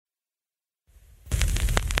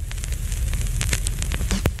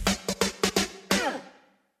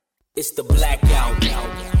It's the blackout.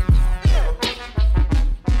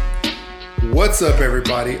 What's up,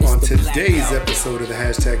 everybody? On today's episode of the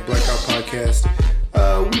Hashtag Blackout Podcast,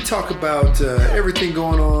 we talk about everything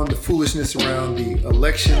going on, the foolishness around the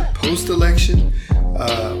election, post-election.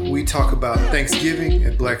 We talk about Thanksgiving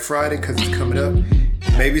and Black Friday because it's coming up.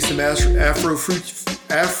 Maybe some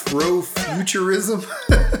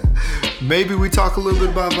Afrofuturism. Maybe we talk a little bit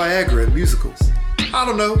about Viagra and musicals. I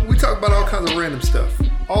don't know. We talk about all kinds of random stuff.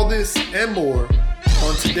 All this and more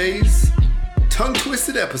on today's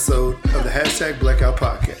tongue-twisted episode of the Hashtag Blackout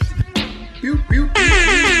Podcast. Pew, pew, pew.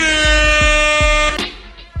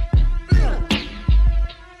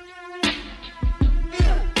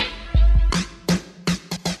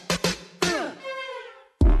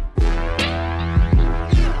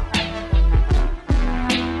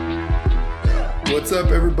 What's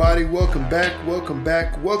up, everybody? Welcome back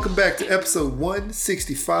to episode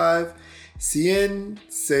 165.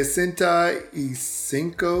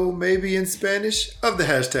 165, maybe in Spanish, of the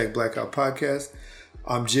Hashtag Blackout Podcast.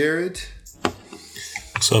 I'm Jared.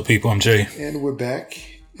 What's up, people? I'm Jay. And we're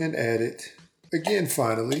back and at it again,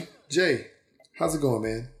 finally. Jay, how's it going,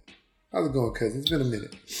 man? How's it going, cousin? It's been a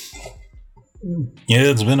minute. Yeah,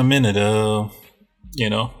 it's been a minute.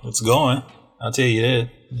 It's going. I'll tell you that.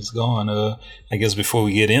 It's going. I guess before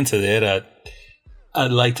we get into that,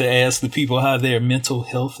 I'd like to ask the people how their mental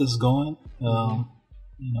health is going.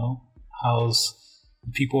 How's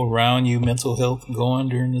people around you mental health going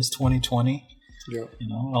during this 2020? Yeah.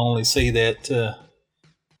 I only say that to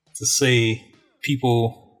say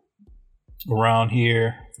people around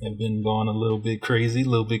here have been going a little bit crazy, a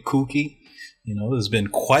little bit kooky. There's been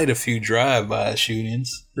quite a few drive-by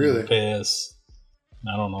shootings. Really? In the past,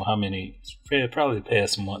 I don't know how many, probably the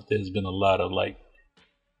past month, there's been a lot of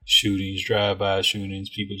shootings, drive-by shootings,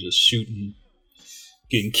 people just shooting,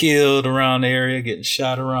 getting killed around the area, getting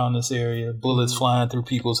shot around this area, bullets flying through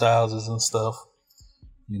people's houses and stuff.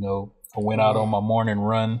 I went out on my morning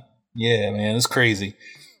run. Yeah, man, it's crazy.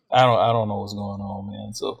 I don't know what's going on,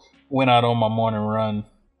 man. So went out on my morning run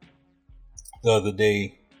the other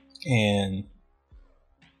day, and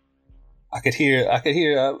I could hear.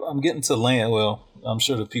 I'm getting to land. Well, I'm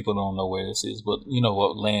sure the people don't know where this is, but you know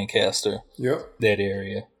what, Lancaster. Yep. That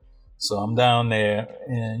area. So I'm down there,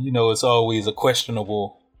 and it's always a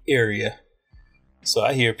questionable area. So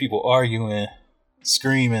I hear people arguing,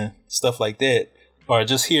 screaming, stuff like that, or I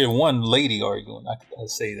just hear one lady arguing. I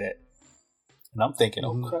say that, and I'm thinking,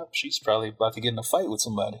 oh crap, she's probably about to get in a fight with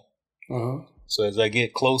somebody. So as I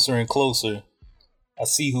get closer and closer, I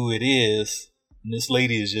see who it is, and this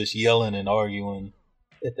lady is just yelling and arguing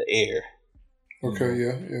at the air. Okay,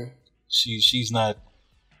 yeah. She's not.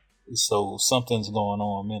 So something's going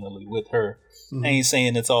on mentally with her. I ain't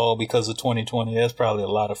saying it's all because of 2020. There's probably a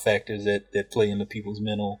lot of factors that play into people's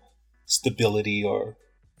mental stability or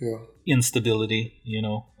instability,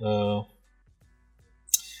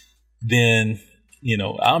 Then,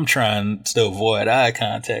 I'm trying to avoid eye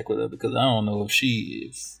contact with her because I don't know if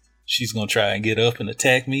she's going to try and get up and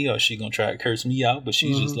attack me or she's going to try to curse me out, but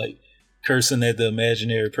she's just cursing at the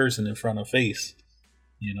imaginary person in front of her face,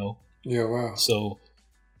 Yeah, wow. So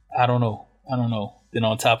I don't know. Then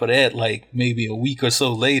on top of that, maybe a week or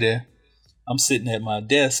so later, I'm sitting at my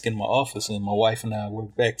desk in my office and my wife and I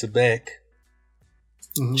work back to back.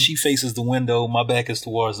 She faces the window. My back is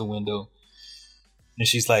towards the window. And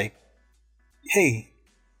she's like, hey,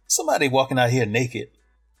 somebody walking out here naked.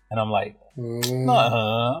 And I'm like,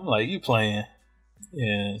 nah, I'm like, you playing.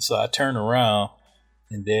 And so I turn around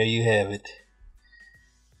and there you have it.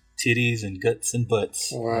 Titties and guts and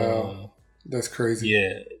butts. Wow. That's crazy.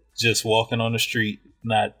 Yeah. Just walking on the street,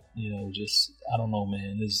 not, I don't know,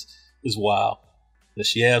 man. It's wild. Does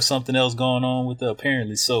she have something else going on with her?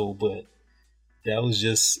 Apparently so, but that was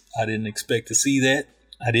just, I didn't expect to see that.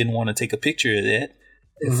 I didn't want to take a picture of that.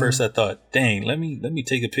 At first I thought, dang, let me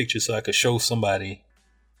take a picture so I could show somebody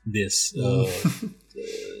this. Not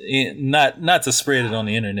to spread it on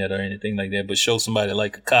the internet or anything like that, but show somebody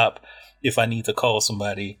like a cop if I need to call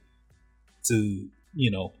somebody to,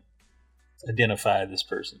 identify this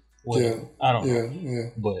person. Whatever. I don't know. Yeah.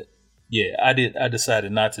 But yeah, I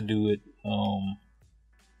decided not to do it.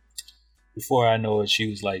 Before I know it, she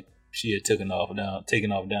was like, she had taken off down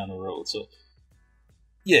the road. So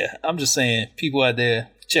yeah, I'm just saying, people out there,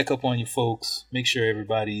 check up on your folks, make sure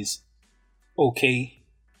everybody's okay.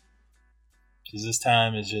 Because this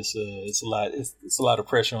time is just it's a lot of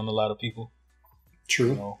pressure on a lot of people.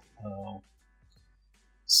 True.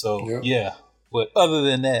 Yeah. But other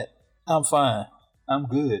than that, I'm fine. I'm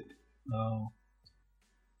good.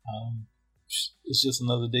 It's just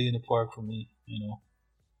another day in the park for me.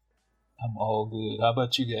 I'm all good. How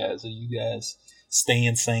about you guys? Are you guys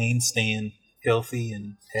staying sane, staying healthy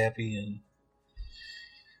and happy, and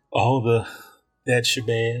all that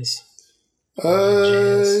shabazz?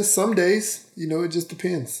 Some days, it just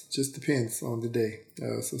depends. Just depends on the day.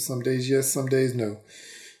 So some days yes, some days no.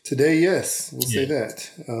 Today, yes, we'll say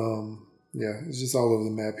that. It's just all over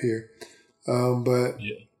the map here. But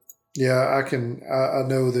I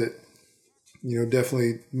know that,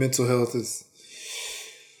 definitely mental health is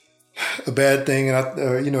a bad thing,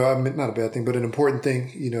 and not a bad thing, but an important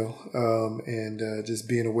thing, and just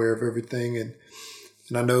being aware of everything. And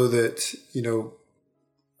I know that,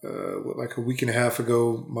 like a week and a half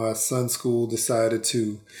ago, my son's school decided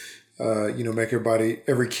to, make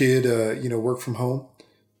every kid, work from home.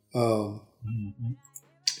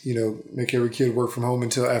 Make every kid work from home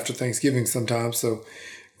until after Thanksgiving sometimes. So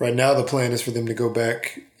right now the plan is for them to go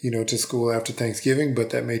back, to school after Thanksgiving, but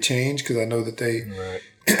that may change because I know that they,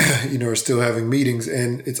 are still having meetings.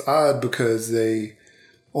 And it's odd because they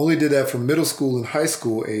only did that for middle school and high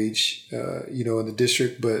school age, in the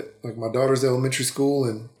district. But like my daughter's elementary school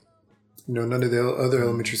and, none of the other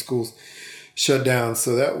elementary schools shut down.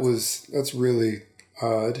 So that's really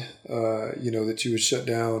odd, that you would shut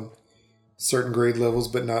down certain grade levels,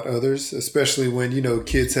 but not others, especially when,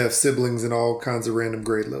 kids have siblings in all kinds of random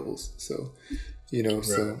grade levels. So,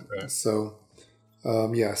 so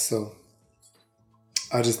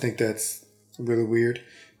I just think that's really weird.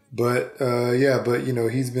 But,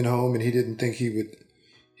 he's been home and he didn't think he would,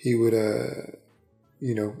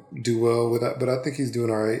 do well with that, but I think he's doing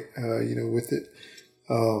all right, with it.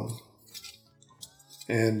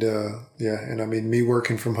 And I mean, me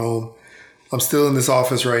working from home, I'm still in this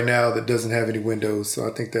office right now that doesn't have any windows. So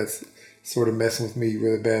I think that's sort of messing with me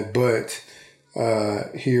really bad. But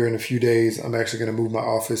here in a few days, I'm actually going to move my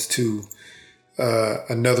office to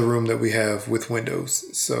another room that we have with windows.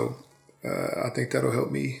 So I think that'll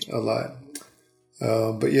help me a lot.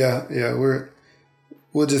 But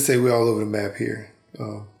we'll just say we're all over the map here.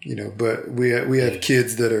 But we have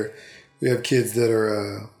kids that are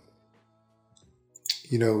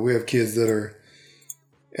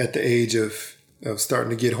at the age of starting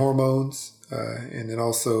to get hormones, and then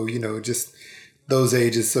also, just those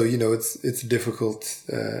ages. So, it's a difficult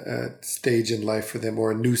stage in life for them,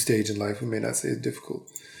 or a new stage in life. We may not say it's difficult.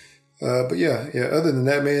 But other than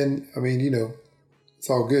that, man, I mean, it's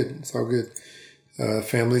all good. It's all good.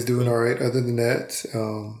 Family's doing all right. Other than that,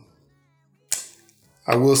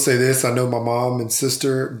 I will say this. I know my mom and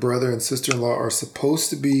brother and sister-in-law are supposed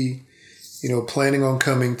to be, planning on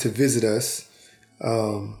coming to visit us,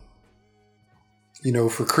 for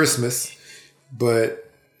Christmas, but,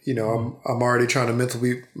 I'm already trying to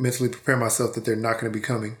mentally prepare myself that they're not going to be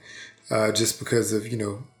coming, just because of,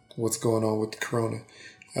 what's going on with the corona.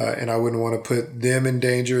 And I wouldn't want to put them in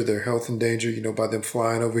danger, their health in danger, by them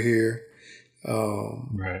flying over here,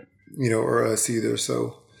 right. Or us either.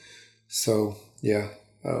 So it's going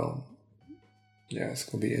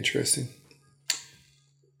to be interesting.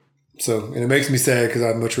 So, and it makes me sad because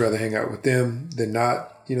I'd much rather hang out with them than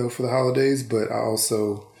not, for the holidays, but I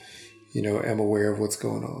also, am aware of what's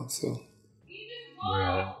going on. So,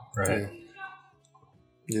 right.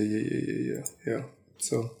 Yeah.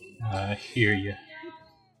 So, I hear you.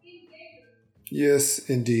 Yes,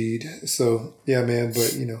 indeed. So, yeah, man,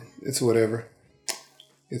 but it's whatever.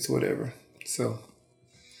 So,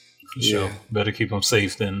 sure. Better keep them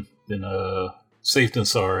safe than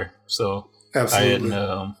sorry. So, absolutely.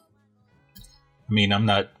 I'm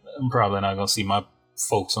probably not going to see my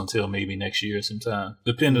folks until maybe next year sometime,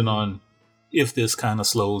 depending on if this kind of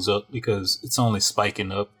slows up, because it's only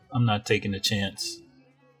spiking up. I'm not taking the chance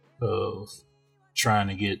of trying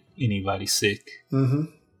to get anybody sick,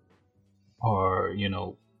 or,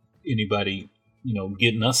 anybody,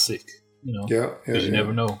 getting us sick, because you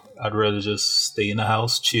never know. I'd rather just stay in the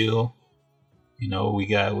house, chill. We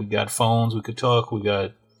got phones, we could talk, we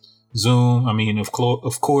got Zoom. I mean, of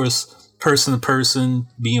course, person to person,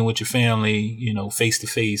 being with your family, face to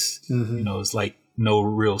face, it's like no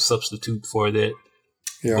real substitute for that.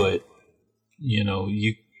 Yeah. But,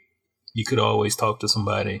 you could always talk to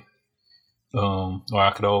somebody, or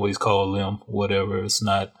I could always call them, whatever. It's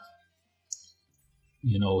not,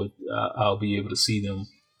 I'll be able to see them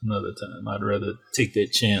another time. I'd rather take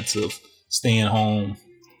that chance of staying home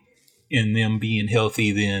and them being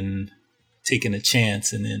healthy than taking a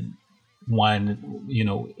chance and then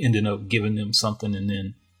ending up giving them something and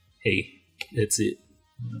then, hey, that's it.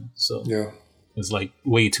 So it's like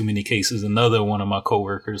way too many cases. Another one of my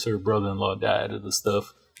coworkers, her brother-in-law died of the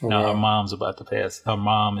stuff. Oh, now her mom's about to pass. Her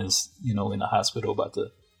mom is, in the hospital about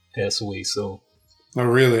to pass away. So, oh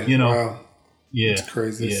really? Wow. Yeah, it's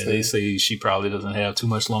crazy. Yeah, they say she probably doesn't have too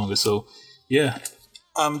much longer. So, yeah,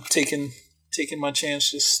 I'm taking my chance,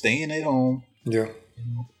 just staying at home. Yeah,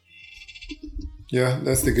 yeah,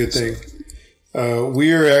 that's the good thing.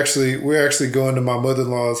 We're actually going to my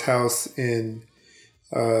mother-in-law's house in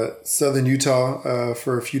southern Utah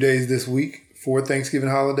for a few days this week for Thanksgiving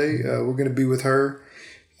holiday. We're going to be with her,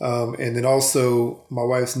 and then also my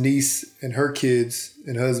wife's niece and her kids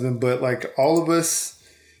and husband. But like all of us.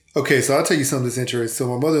 Okay, so I'll tell you something that's interesting.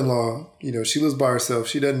 So my mother-in-law, she lives by herself.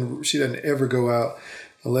 She doesn't ever go out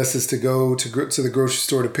unless it's to go to the grocery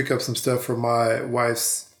store to pick up some stuff for my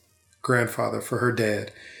wife's grandfather, for her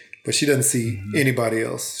dad. But she doesn't see anybody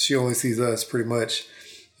else. She only sees us pretty much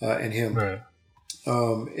and him. Right.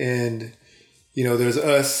 And there's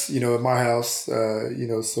us, at my house.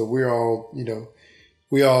 So we're all,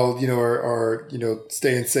 we all, are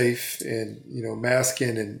staying safe and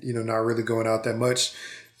masking and not really going out that much.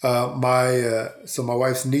 So my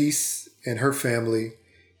wife's niece and her family,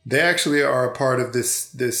 they actually are a part of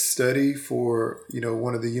this study for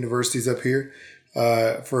one of the universities up here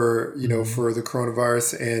for the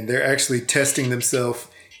coronavirus, and they're actually testing themselves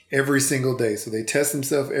every single day. So they test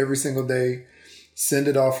themselves every single day, send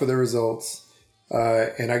it off for the results,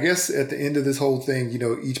 and I guess at the end of this whole thing,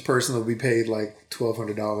 each person will be paid like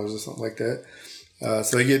 $1,200 or something like that.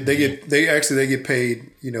 So they get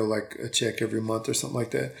paid, like a check every month or something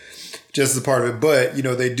like that, just as a part of it. But,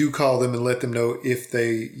 they do call them and let them know if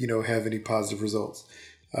they, have any positive results.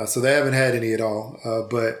 So they haven't had any at all.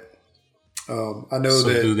 But I know so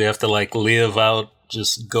that. Do they have to like live out,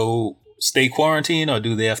 just go stay quarantined, or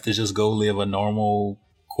do they have to just go live a normal,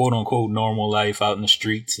 quote unquote, normal life out in the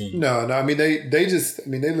streets? No. I mean, they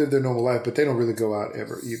live their normal life, but they don't really go out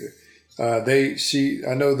ever either. I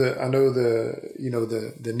know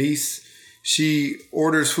the niece, she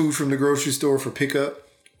orders food from the grocery store for pickup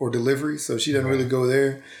or delivery. So she doesn't really go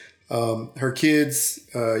there. Her kids,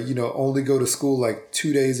 only go to school like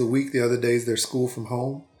 2 days a week. The other days they're school from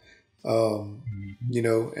home. And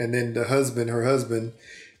then her husband,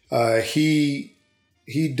 he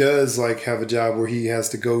does like have a job where he has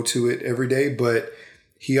to go to it every day, but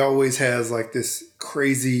he always has like this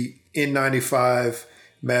crazy N95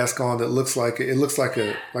 mask on that looks like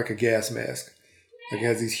a gas mask. Like it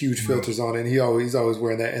has these huge filters on it, and he's always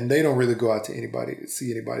wearing that. And they don't really go out to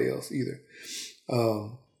see anybody else either.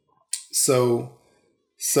 So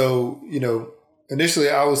initially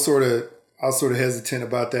I was sort of hesitant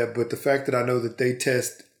about that, but the fact that I know that they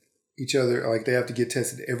test each other, like they have to get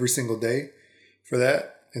tested every single day for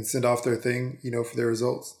that and send off their thing, for their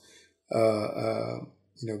results,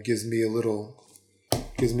 gives me a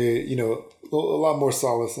lot more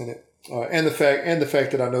solace in it. And the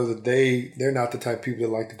fact that I know that they're not the type of people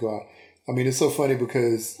that like to go out. I mean, it's so funny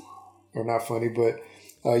because, or not funny, but,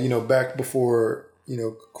 back before,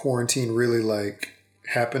 quarantine really like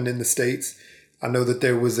happened in the States, I know that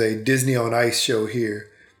there was a Disney on Ice show here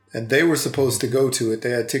and they were supposed to go to it. They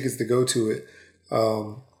had tickets to go to it.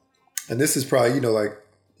 And this is probably,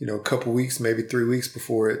 a couple weeks, maybe 3 weeks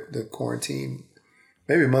before the quarantine,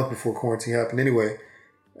 maybe a month before quarantine happened. Anyway,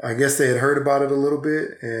 I guess they had heard about it a little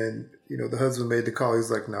bit, and the husband made the call. He was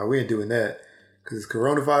like, "No, we ain't doing that because it's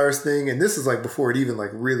coronavirus thing." And this is like before it even like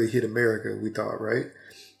really hit America. We thought, right?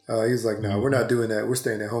 He was like, "No, we're not doing that. We're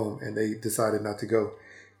staying at home." And they decided not to go.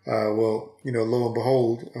 Well, lo and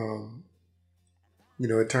behold,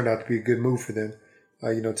 it turned out to be a good move for them.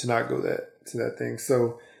 To not go to that thing.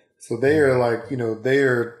 So they are like, they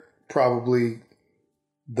are probably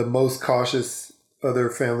the most cautious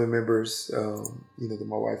other family members, that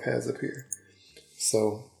my wife has up here.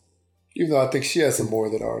 So even though I think she has some more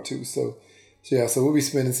that are too. So we'll be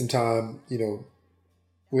spending some time,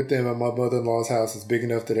 with them at my mother-in-law's house. It's big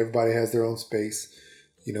enough that everybody has their own space,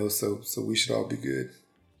 so we should all be good.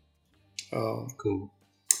 Cool.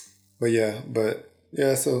 But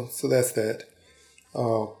so that's that.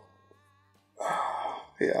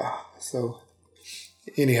 So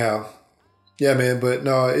anyhow, yeah, man, but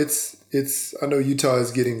no, it's, I know Utah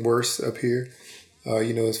is getting worse up here,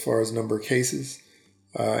 as far as number of cases.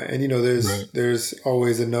 And there's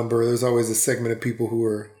always a segment of people who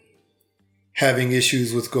are having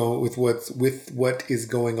issues with what is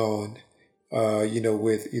going on,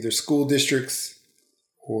 with either school districts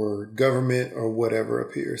or government or whatever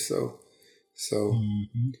up here. So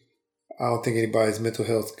I don't think anybody's mental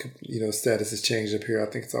health, status has changed up here.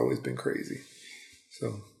 I think it's always been crazy.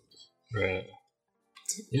 So. Right.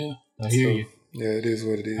 Yeah, I hear you. Yeah, it is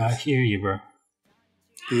what it is. I hear you, bro.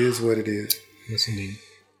 It is what it is. Yes, indeed.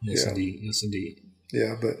 Yes, indeed.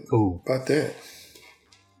 Yeah, but cool about that.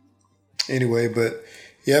 Anyway, but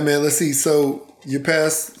yeah, man, let's see. So you're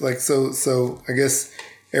past like so. I guess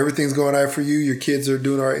everything's going all right for you. Your kids are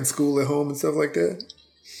doing all right in school, at home, and stuff like that.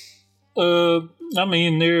 I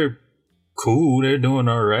mean, they're cool. They're doing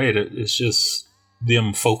all right. It's just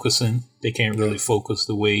them focusing. They can't really focus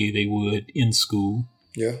the way they would in school.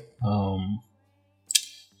 Yeah.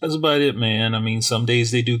 That's about it, man. I mean, some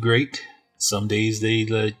days they do great. Some days they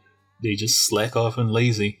just slack off and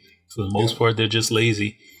lazy. For the most part, they're just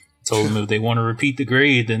lazy. I told them if they want to repeat the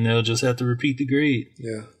grade, then they'll just have to repeat the grade.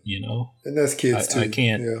 Yeah. You know? And that's kids too. I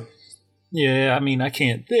can't. Yeah. Yeah, I mean, I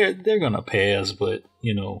can't. They're gonna pass, but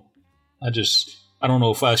you know, I don't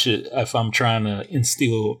know if I'm trying to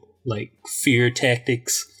instill like fear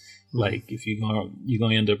tactics. Like if you're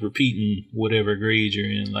gonna end up repeating whatever grade you're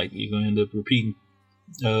in, like you're gonna end up repeating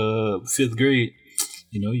 5th grade.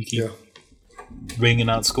 You know, you keep bringing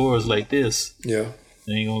out scores like this. Yeah,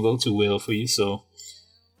 it ain't gonna go too well for you. So,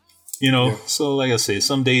 you know, so like I said,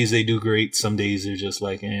 some days they do great. Some days they're just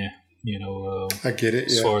like, you know. I get it.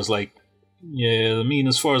 As far as like, I mean,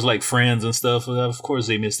 as far as like friends and stuff, of course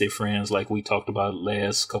they miss their friends, like we talked about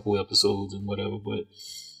last couple episodes and whatever. But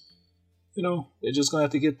you know, they're just gonna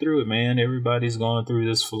have to get through it, man. Everybody's going through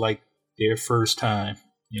this for like their first time.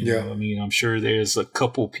 You know, I mean, I'm sure there's a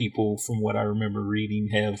couple people from what I remember reading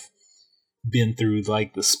have been through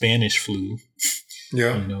like the Spanish flu.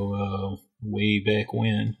 Yeah. You know, way back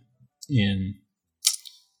when. And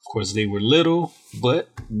of course they were little, but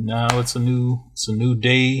now it's a new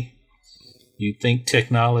day. You think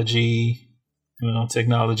technology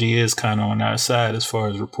is kind of on our side as far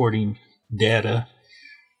as reporting data.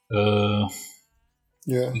 We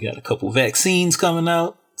got a couple vaccines coming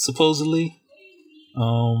out, supposedly.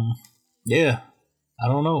 I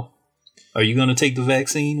don't know. Are you going to take the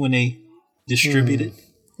vaccine when they distribute it?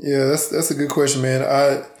 Yeah, that's a good question,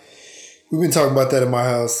 man. We've been talking about that in my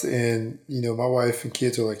house, and you know, my wife and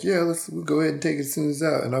kids are like, "Yeah, we'll go ahead and take it as soon as it's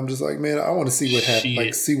out." And I'm just like, "Man, I want to see what happens.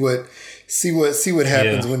 Like, see what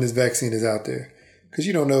happens when this vaccine is out there, because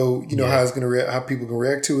you don't know, how it's gonna how people can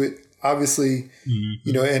react to it. Obviously,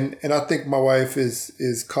 you know, and I think my wife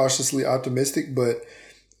is cautiously optimistic, but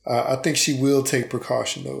I think she will take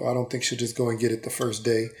precaution though. I don't think she'll just go and get it the first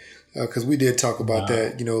day, because we did talk about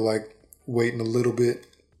that. You know, like waiting a little bit,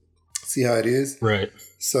 see how it is. Right.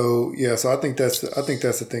 So so I think that's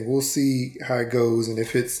the thing. We'll see how it goes, and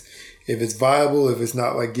if it's viable, if it's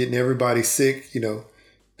not like getting everybody sick, you know,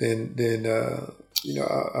 then you know,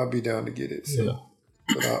 I'll be down to get it. So,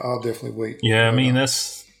 but I'll definitely wait. Yeah, I mean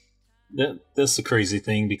that's the crazy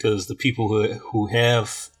thing, because the people who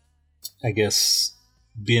have, I guess,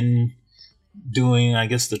 been doing, I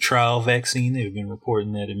guess, the trial vaccine, they've been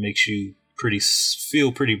reporting that it makes you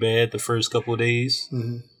feel pretty bad the first couple of days.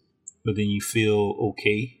 Mm-hmm. But then you feel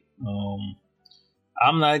okay.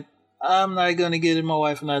 I'm not gonna get it. My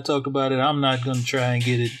wife and I talked about it. I'm not gonna try and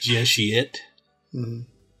get it just yet. Mm-hmm.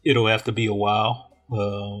 It'll have to be a while.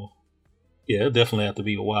 It'll definitely have to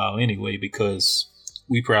be a while anyway, because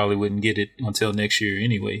we probably wouldn't get it until next year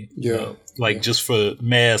anyway. Just for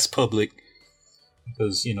mass public,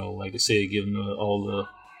 because you know, like I said, giving all the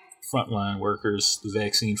frontline workers the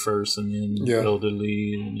vaccine first, and then the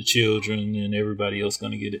elderly and the children and everybody else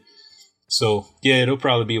gonna get it. So, it'll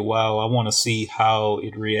probably be a while. I want to see how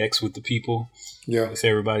it reacts with the people. Yeah. If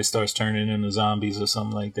everybody starts turning into zombies or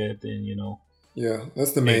something like that, then, you know. Yeah,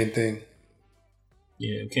 that's the main thing.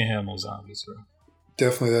 Yeah, we can't have no zombies, bro.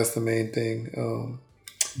 Definitely, that's the main thing.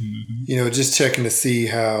 You know, just checking to see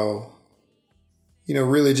how, you know,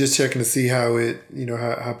 really just checking to see how it, you know,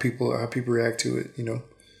 how people react to it, you know.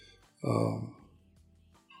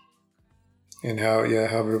 And how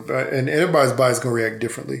and everybody's body's going to react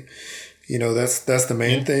differently. You know, that's the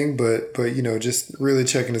main thing, but you know, just really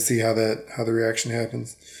checking to see how the reaction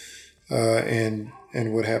happens, and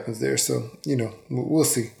what happens there. So, you know, we'll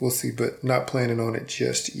see, but not planning on it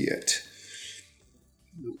just yet.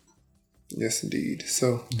 Yes, indeed.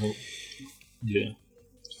 So, I'm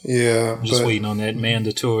just waiting on that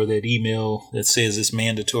that email that says it's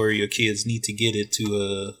mandatory. Your kids need to get it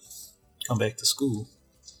to come back to school,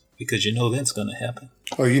 because you know that's going to happen.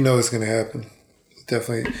 Oh, you know it's going to happen.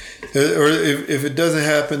 Definitely. Or if it doesn't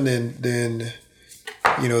happen, then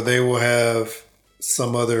you know, they will have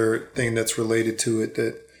some other thing that's related to it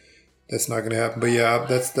that's not going to happen. But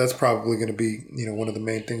that's probably going to be, you know, one of the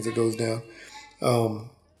main things that goes down. I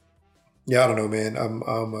don't know, man.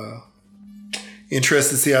 I'm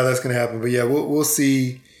interested to see how that's going to happen. But we'll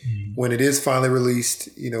see when it is finally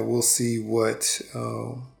released. You know, we'll see what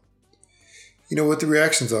you know, what the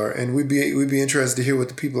reactions are, and we'd be interested to hear what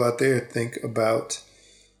the people out there think about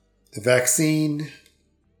the vaccine,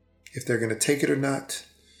 if they're going to take it or not,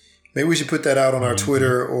 Maybe we should put that out on our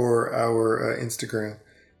Twitter or our Instagram.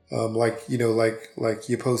 Like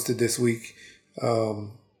you posted this week,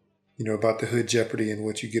 about the Hood Jeopardy and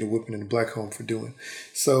what you get a whipping in the black home for doing.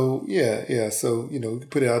 So, yeah. So, we can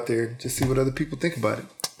put it out there. Just see what other people think about it.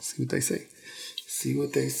 See what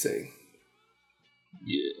they say.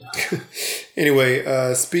 Yeah. Anyway,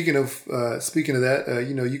 speaking of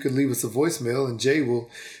that, you could leave us a voicemail, and Jay will,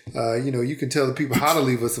 you can tell the people how to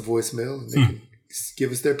leave us a voicemail, and they can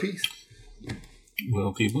give us their piece.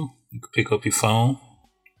 Well, people, you can pick up your phone,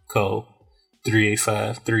 call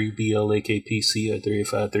 385-3BLAKPC or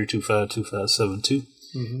 385-325-2572.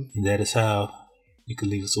 And that is how you can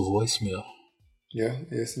leave us a voicemail. Yeah,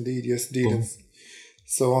 yes, indeed. Boom.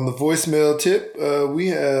 So on the voicemail tip, we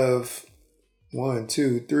have 1,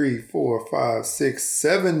 2, 3, 4, 5, 6,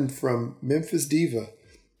 7 from Memphis Diva,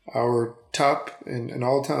 our top and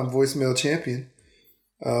all-time voicemail champion.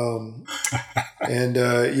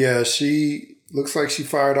 She looks like she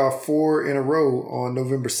fired off 4 in a row on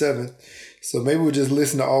November 7th. So maybe we'll just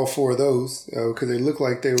listen to all 4 of those because they look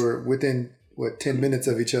like they were within 10 minutes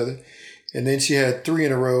of each other. And then she had 3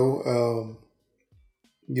 in a row,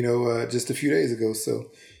 just a few days ago. So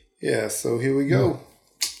yeah, so here we go.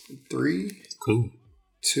 3, cool.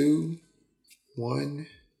 2, 1.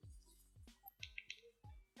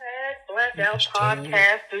 Blackout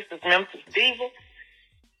Podcast. This is Memphis Diva,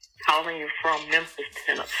 calling you from Memphis,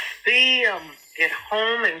 Tennessee. I'm at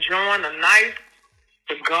home enjoying a nice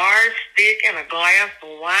cigar stick and a glass of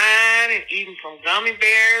wine and eating some gummy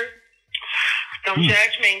bears. Don't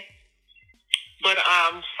judge me. But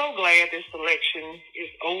I'm so glad this election is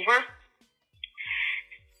over.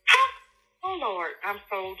 Oh, Lord, I'm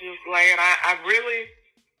so just glad. I really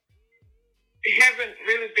haven't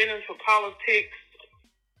really been into politics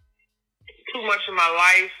too much in my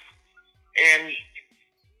life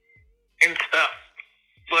and stuff.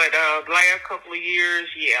 But the last couple of years,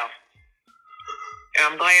 yeah. And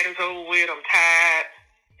I'm glad it's over with. I'm tired.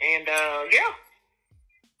 And,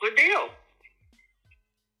 good deal.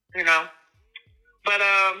 But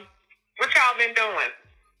what y'all been doing?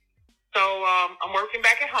 So I'm working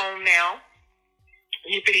back at home now.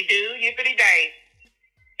 Yippity do, yippity day.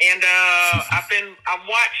 And I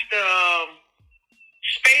watched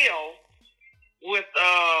Spell with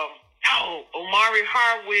Omari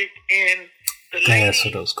Hardwick and the lady. That's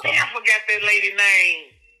what those called. I forgot that lady's name.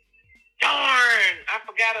 Darn, I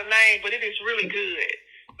forgot her name, but it is really good.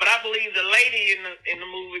 But I believe the lady in the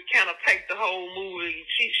movie kind of takes the whole movie.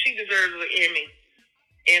 She deserves an Emmy.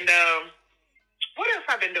 And what else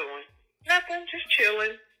I've been doing? Nothing, just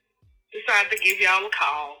chilling. Decided to give y'all a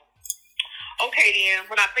call. Okay, then.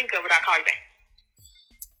 When I think of it, I'll call you back.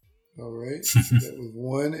 All right. That was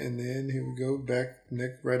 1, and then here we go. Back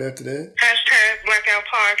right after that. # Blackout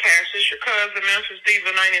Podcast. It's your cousin, Memphis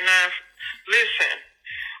Diva 99. Listen,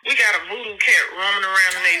 we got a voodoo cat roaming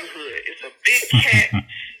around the neighborhood. It's a big cat.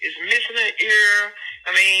 It's missing an ear.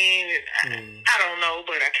 I mean, I don't know,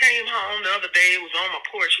 but I came home the other day. It was on my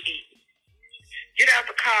porch eating. Get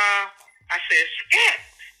out the car. I said,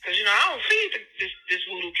 scat. Because, I don't feed this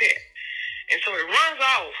voodoo cat. And so it runs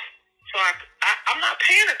off. So I'm not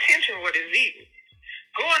paying attention what it's eating.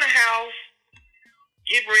 Go in the house,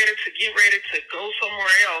 get ready to go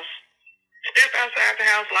somewhere else. Step outside the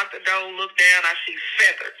house, lock the door, look down, I see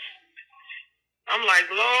feathers. I'm like,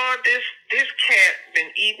 Lord, this cat been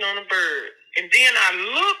eating on a bird. And then I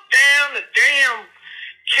look down, the damn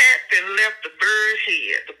cat that left the bird's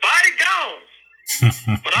head. The body gone.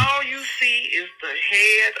 But all you see is the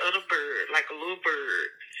head of the bird, like a little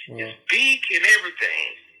bird. Wow. His beak and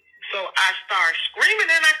everything. So I started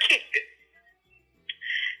screaming and I kicked it.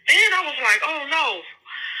 Then I was like, oh no,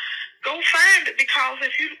 go find it because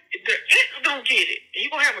the ants don't get it. And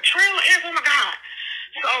you're going to have a trail of ants, oh my God.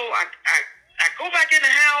 So I go back in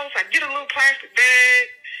the house, I get a little plastic bag,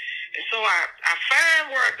 and so I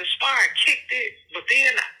find where the spot I kicked it, but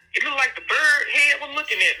then it looked like the bird head was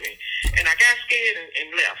looking at me, and I got scared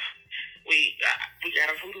and left. We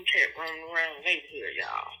got a voodoo cat running around the neighborhood,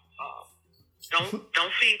 y'all.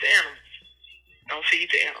 Don't feed the animals. Don't feed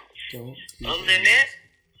the animals. Other than that,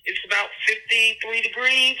 it's about 53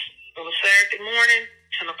 degrees on a Saturday morning,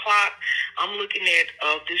 10 o'clock. I'm looking at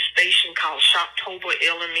this station called Shoptober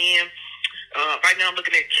LMN. Right now I'm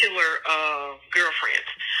looking at Killer Girlfriends.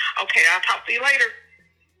 Okay, I'll talk to you later.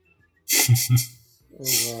 Oh,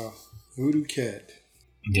 wow. Voodoo cat.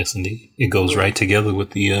 Yes, indeed. It goes right together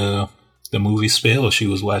with the movie Spell she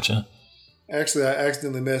was watching. Actually, I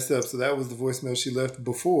accidentally messed up. So that was the voicemail she left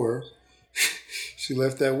before. She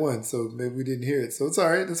left that one. So maybe we didn't hear it. So it's all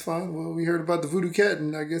right. That's fine. Well, we heard about the voodoo cat.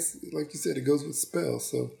 And I guess, like you said, it goes with Spell.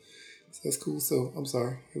 So That's cool. So I'm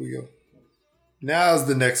sorry. Here we go. Now's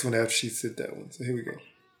the next one after she said that one. So here we go.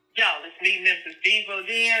 Y'all, it's me, Mrs. Diva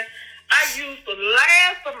again. I used the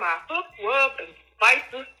last of my hook rub and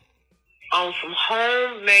spices on some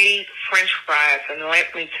homemade French fries. And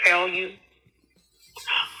let me tell you,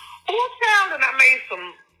 child, and I made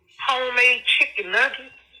some homemade chicken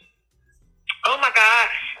nuggets. Oh my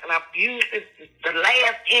gosh. And I've used the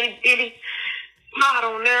last itty bitty pot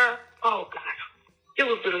on there. Oh gosh. It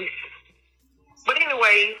was delicious. But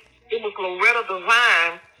anyway, it was Loretta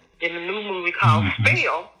Devine in the new movie called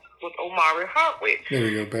Spell with Omari Hardwick. There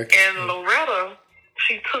we go, back. And Loretta,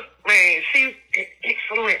 she's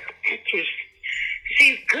excellent actress.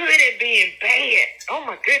 She's good at being bad. Oh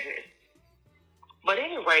my goodness. But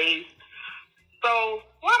anyways, so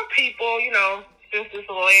a lot of people, since this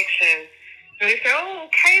election, they say, oh,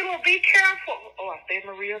 Kayla, be careful. Oh, I said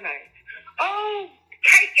my real name. Oh,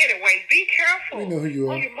 anyway, be careful. We know who you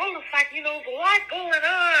are. On your motorcycle, there's a lot going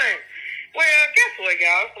on. Well, guess what,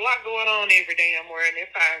 y'all? There's a lot going on every damn where. And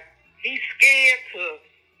if I be scared to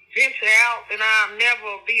venture out, then I'll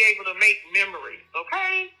never be able to make memories,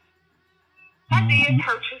 okay? I did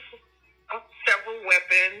purchase several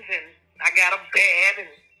weapons, and I got a bat,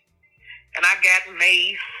 and I got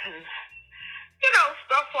mace, and,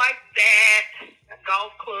 stuff like that. A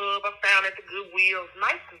golf club I found at the Goodwill.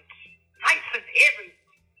 Nice and heavy.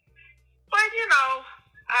 But,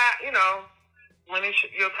 when it's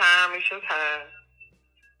your time, it's your time.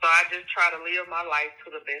 So I just try to live my life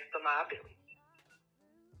to the best of my ability.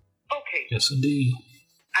 Okay. Yes, indeed.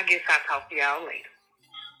 I guess I'll talk to y'all later.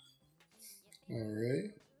 All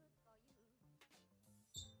right.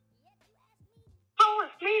 So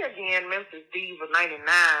it's me again, Memphis Diva 99.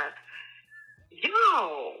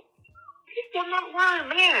 Yo, people not wearing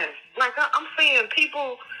masks. Like, I'm seeing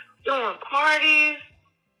people doing parties,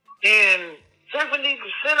 and 70%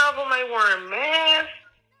 of them ain't wearing masks.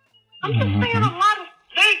 I'm just seeing a lot of,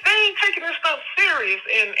 they ain't taking this stuff serious,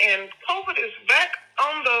 and COVID is back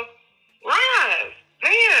on the rise.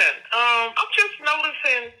 Man, I'm just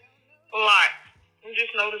noticing a lot.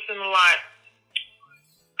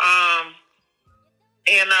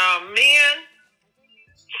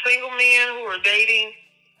 Single men who are dating,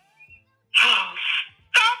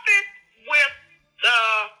 stop it with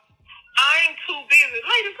I'm too busy.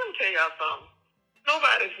 Ladies, let me tell y'all something.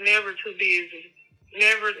 Nobody's never too busy.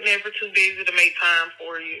 Never too busy to make time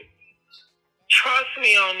for you. Trust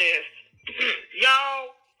me on this.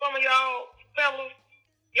 Y'all, some of y'all fellas,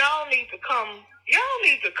 y'all need to come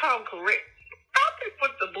correct. Stop it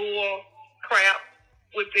with the bull crap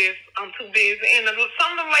with this, I'm too busy. And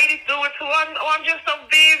some of the ladies do it too. I'm just so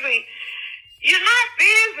busy. You're not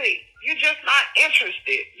busy. You're just not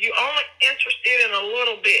interested. You're only interested in a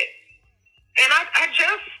little bit. And I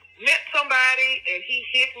just met somebody, and he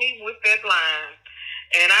hit me with that line.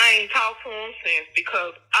 And I ain't talked to him since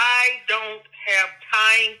because I don't have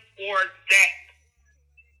time for that.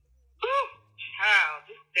 Whew, child,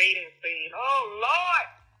 this dating scene. Oh, Lord.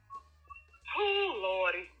 Oh,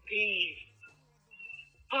 Lord, it's deep.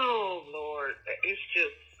 Oh, Lord, it's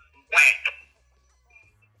just whack.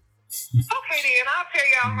 Okay, then, I'll tell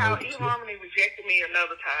y'all how eHarmony rejected me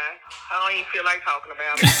another time. I don't even feel like talking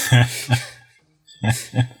about it.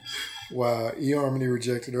 Wow, eHarmony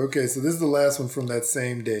rejected her. Okay, so this is the last one from that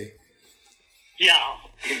same day. Y'all,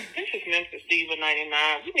 this is Memphis Diva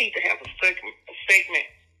 99. You need to have a segment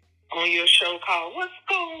on your show called What's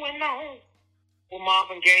Going On with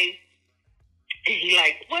Marvin Gaye. And he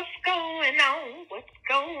like, what's going on? What's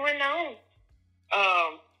going on?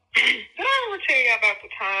 Did I ever tell you about the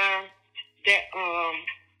time that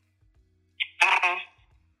I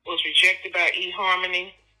was rejected by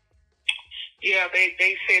eHarmony? Yeah,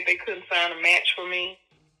 they said they couldn't find a match for me.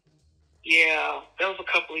 Yeah, that was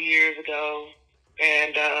a couple of years ago.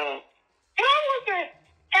 And I wasn't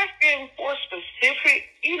asking for specific,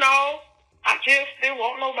 I just didn't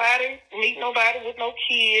want meet nobody with no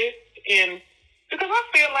kids. And because I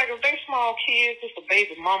feel like if they small kids, it's a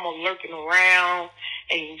baby mama lurking around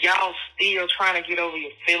and y'all still trying to get over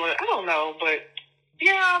your feelings. I don't know, but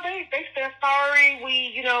yeah, they said, sorry,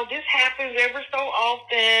 this happens every so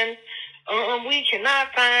often. We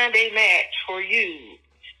cannot find a match for you.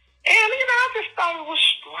 And, I just thought it was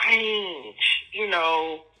strange,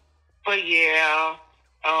 But yeah,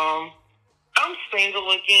 I'm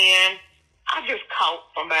single again. I just caught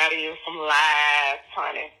somebody in some lies,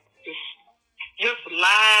 honey. Just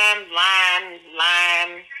lying.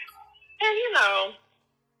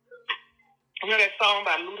 And, that song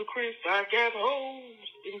by Ludacris, I got hoes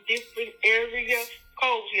in different areas.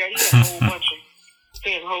 Codes, yeah, he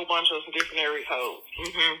had a whole bunch of different areas hoes.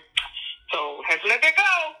 So, had to let that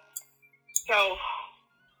go. So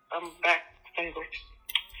I'm back single,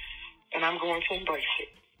 and I'm going to embrace it.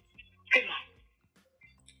 Good night.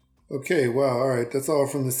 Okay, wow, all right. That's all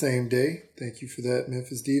from the same day. Thank you for that,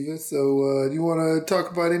 Memphis Diva. So do you want to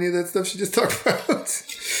talk about any of that stuff she just talked about?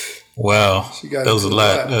 Wow, that was a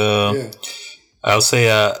lot. Yeah. I'll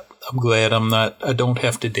say I'm glad I don't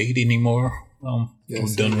have to date anymore. I'm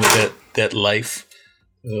done with that life.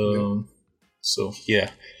 So,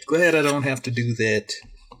 yeah, glad I don't have to do that.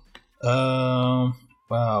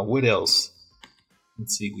 Wow, what else?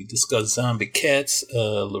 Let's see. We discussed Zombie Cats,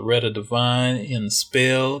 Loretta Devine in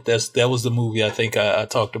Spell. That was the movie I think I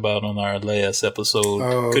talked about on our last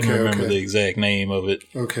episode. Couldn't remember the exact name of it.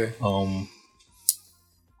 Okay.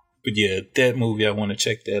 But yeah, that movie, I want to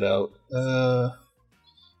check that out.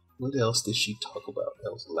 What else did she talk about?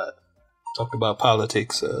 That was a lot. Talked about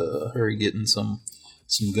politics. Her getting some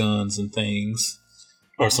guns and things,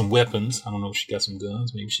 or some weapons. I don't know if she got some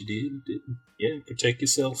guns. Maybe she did. Didn't. Yeah, protect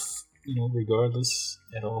yourself. Regardless,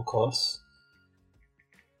 at all costs.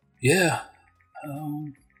 Yeah.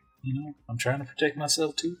 I'm trying to protect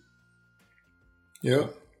myself too. Yeah.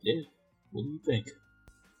 Yeah. What do you think?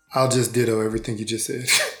 I'll just ditto everything you just said.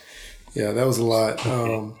 Yeah, that was a lot.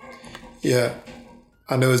 Yeah,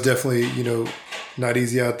 I know it's definitely, not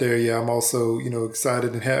easy out there. Yeah, I'm also,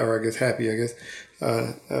 excited and happy,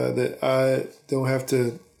 that I don't have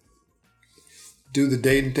to do the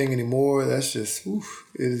dating thing anymore. That's just,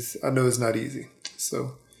 I know it's not easy.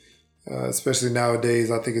 So, especially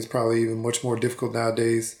nowadays, I think it's probably even much more difficult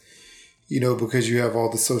nowadays, because you have all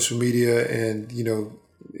the social media and,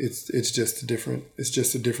 it's just a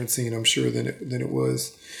different scene, I'm sure, than it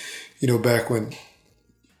was, back when,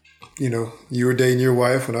 you were dating your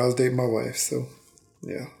wife when I was dating my wife. So,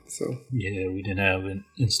 yeah. So. Yeah, we didn't have an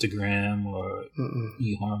Instagram or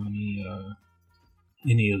eHarmony or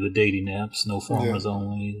any of the dating apps, no Farmers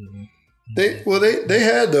Only. They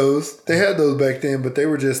had those. They had those back then, but they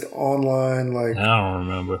were just online. Like I don't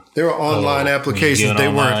remember. They were online applications. They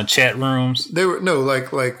weren't chat rooms. They were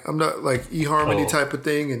like I'm not like eHarmony type of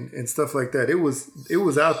thing and stuff like that. It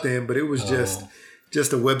was out then, but it was just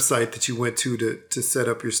a website that you went to set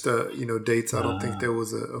up your stuff. Dates. I don't think there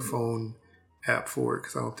was a phone app for it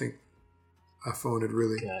because I don't think iPhone had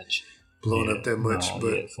really blown up that much.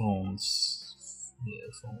 But phones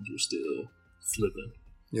were still flipping.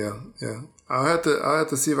 Yeah. I'll have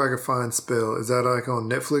to see if I can find Spell. Is that like on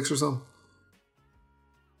Netflix or something?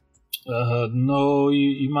 No,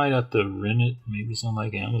 you might have to rent it. Maybe something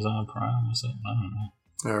like Amazon Prime or something. I don't know.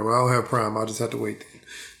 All right. Well, I don't have Prime. I'll just have to wait.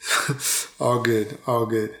 All good.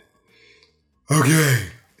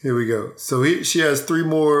 Okay. Here we go. So she has 3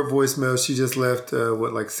 more voicemails. She just left.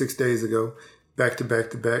 6 days ago, back to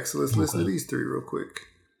back. So let's listen to these 3 real quick.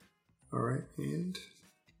 All right, and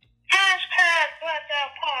Hashtag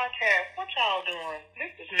Blackout Podcast. What y'all doing?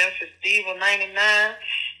 This is Memphis Diva 99.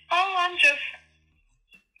 Oh, I'm just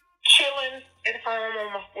chilling at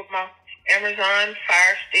home with my Amazon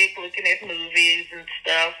Fire Stick, looking at movies and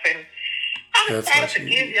stuff. And I decided to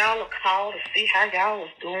give y'all a call to see how y'all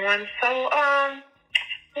was doing. So,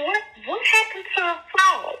 what happened to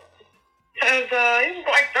fall? Because it was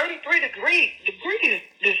like 33 degrees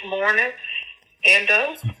this morning. And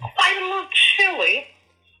quite a little chilly.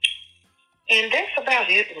 And that's about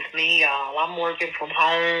it with me, y'all. I'm working from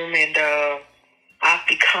home, and I've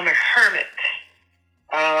become a hermit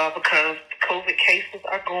because COVID cases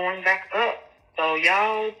are going back up. So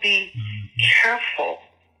y'all be careful.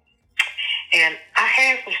 And I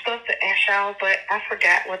had some stuff to ask y'all, but I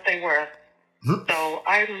forgot what they were. So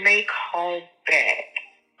I may call back.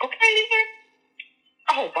 Okay, then?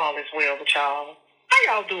 I hope all is well with y'all. How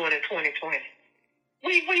y'all doing in 2020?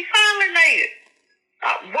 We finally made it.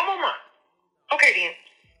 1 more month. Okay, then.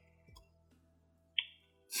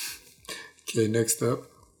 Okay, next up.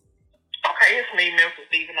 Okay, it's me, Memphis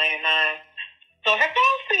Diva 99. So have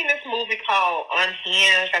y'all seen this movie called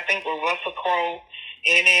Unhinged? I think with Russell Crowe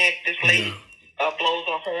in it. This lady blows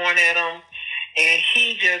a horn at him, and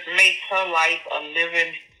he just makes her life a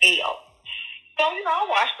living hell. So, I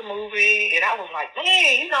watched the movie, and I was like,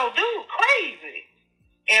 man, dude, crazy.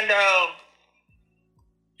 And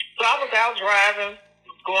so I was out driving,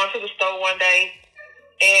 going to the store one day,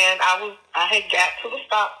 and I had got to the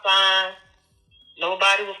stop sign.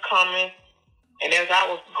 Nobody was coming. And as I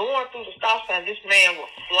was going through the stop sign, this man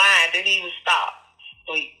was flying. Then he would stop.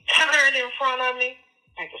 So he turned in front of me.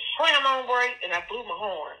 I had to slam on brake, and I blew my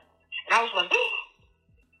horn. And I was like,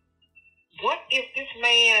 what if this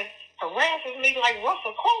man harasses me like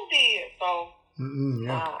Russell Crowe did? So,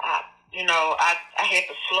 I had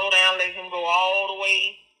to slow down, let him go all the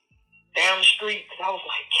way down the street, because I was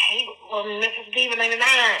like, Memphis Diva 99.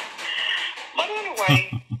 But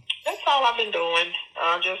anyway, that's all I've been doing.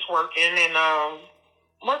 Just working and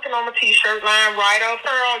working on my t-shirt line, right up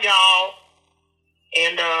Pearl, y'all.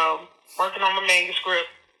 And working on my manuscript.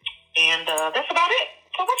 And that's about it.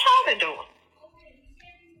 So what y'all been doing?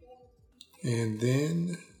 And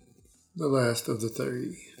then the last of the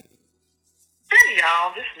 30. Hey,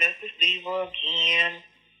 y'all. This is Memphis Diva again.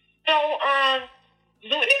 So, do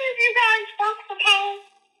any of you guys work from home?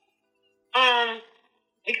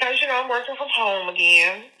 Because, I'm working from home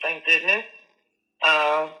again, thank goodness.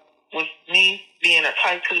 With me being a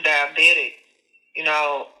type 2 diabetic,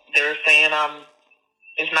 they're saying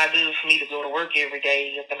it's not good for me to go to work every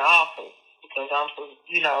day up in the office because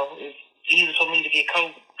it's easy for me to get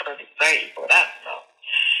COVID per day, but I don't know.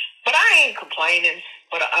 But I ain't complaining,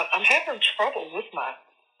 but I'm having trouble with my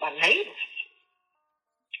neighbors.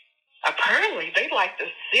 Apparently, they like to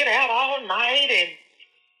sit out all night and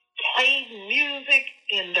play music,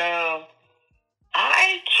 and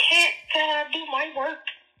I can't do my work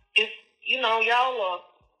if, y'all are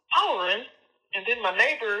hollering. And then my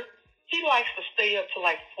neighbor, he likes to stay up till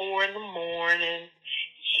like 4 a.m.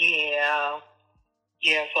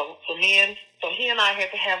 Yeah, so he and I had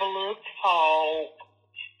to have a little talk,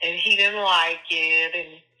 and he didn't like it,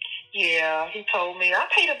 and he told me, I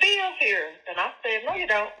pay the bills here. And I said, no, you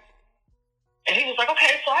don't. And he was like,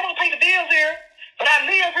 okay, so I don't pay the bills here, but I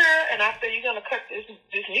live here. And I said, you're going to cut this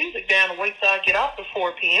music down and wait till I get off at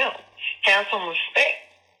 4 p.m. Have some respect.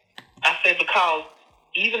 I said, because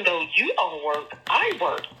even though you don't work, I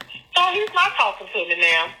work. So he's not talking to me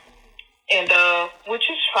now, and which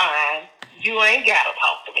is fine. You ain't got to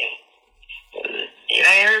talk to me. It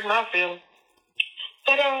ain't hurt my feelings.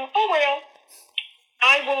 But, oh well.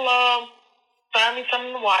 I will find me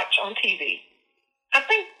something to watch on TV. I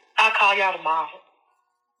think I'll call y'all tomorrow.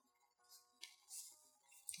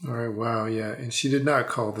 All right, wow, yeah. And she did not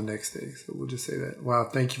call the next day, so we'll just say that. Wow,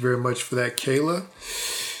 thank you very much for that, Kayla.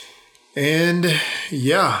 And,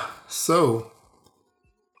 yeah, so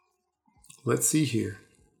let's see here.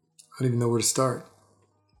 I don't even know where to start.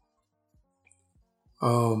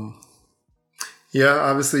 Yeah,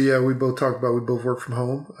 obviously, we both talked about we both work from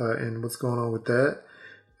home and what's going on with that.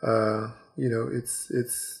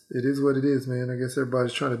 It is what it is, man. I guess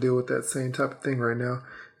everybody's trying to deal with that same type of thing right now,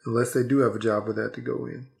 unless they do have a job with that to go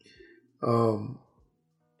in.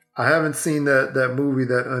 I haven't seen that movie,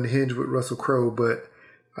 that Unhinged with Russell Crowe, but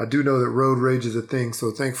I do know that road rage is a thing.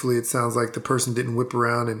 So thankfully, it sounds like the person didn't whip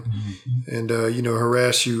around and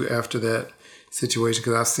harass you after that situation,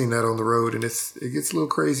 because I've seen that on the road, and it gets a little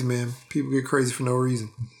crazy, man. People get crazy for no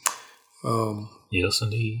reason. Yes,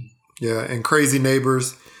 indeed. Yeah, and crazy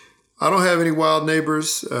neighbors. I don't have any wild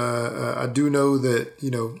neighbors. I do know that,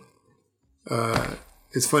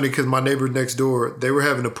 it's funny because my neighbor next door, they were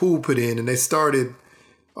having a pool put in, and they started,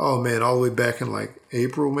 all the way back in like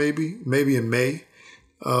April, maybe in May.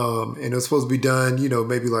 And it was supposed to be done,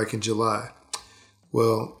 maybe like in July.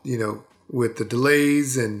 Well, with the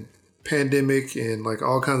delays and pandemic and like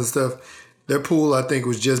all kinds of stuff, their pool, I think,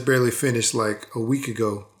 was just barely finished like a week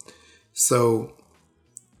ago. So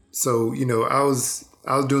I was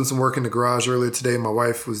doing some work in the garage earlier today. My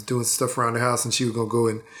wife was doing stuff around the house, and she was going to go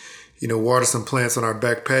and, water some plants on our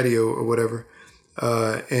back patio or whatever.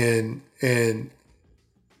 And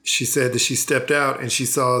she said that she stepped out and she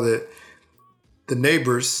saw that the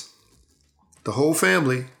neighbors, the whole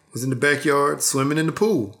family, was in the backyard swimming in the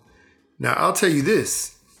pool. Now, I'll tell you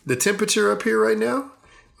this, the temperature up here right now,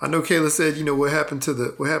 I know Kayla said, what happened to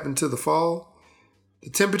the fall? The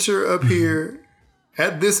temperature up here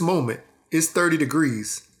at this moment is 30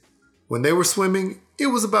 degrees. When they were swimming, it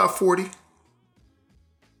was about 40. Of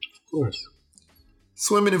course.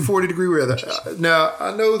 Swimming in 40-degree weather. Now,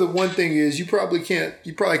 I know the one thing is you probably can't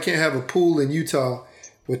have a pool in Utah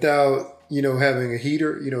without, having a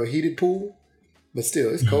heater, a heated pool. But still,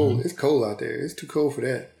 it's cold. Mm-hmm. It's cold out there. It's too cold for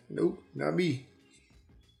that. Nope, not me.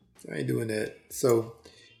 I ain't doing that. So,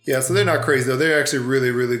 yeah, so they're not crazy, though. They're actually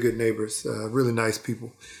really, really good neighbors. Really nice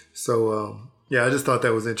people. So, I just thought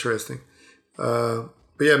that was interesting. But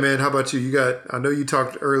yeah, man, how about you? I know you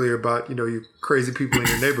talked earlier about, you crazy people in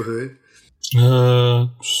your neighborhood.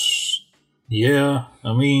 Yeah,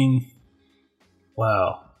 I mean,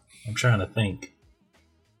 wow. I'm trying to think.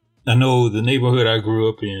 I know the neighborhood I grew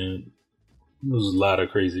up in, there was a lot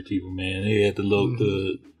of crazy people, man. They had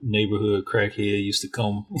the neighborhood crackhead used to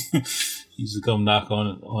come knock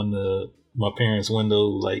on my parents' window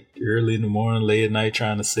like early in the morning, late at night,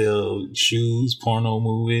 trying to sell shoes, porno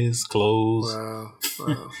movies, clothes.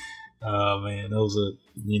 Wow. Man, those are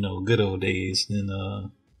good old days.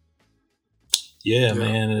 And yeah,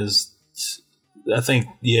 man, I think,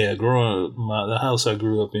 yeah, growing up, the house I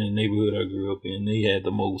grew up in, the neighborhood I grew up in, they had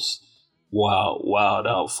the most wild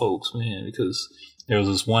out folks, man, because there was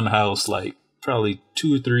this one house, like probably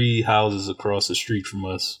 2 or 3 houses across the street from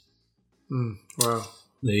us. Wow.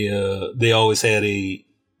 They always had a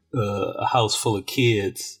house full of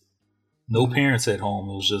kids. No parents at home.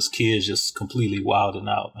 It was just kids just completely wilding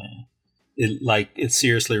out, man. It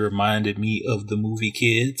seriously reminded me of the movie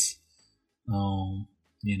Kids.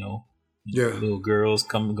 You know, little girls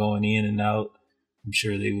going in and out. I'm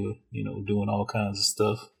sure they were, doing all kinds of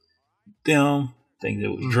stuff. Them, think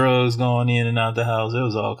there was drugs going in and out the house. There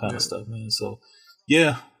was all kinds of stuff, man. So,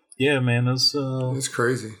 yeah, man, that's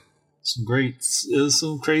crazy. Some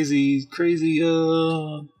crazy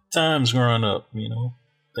times growing up.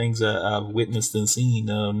 Things that I've witnessed and seen.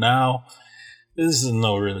 Now, there's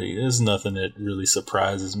nothing that really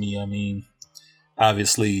surprises me. I mean,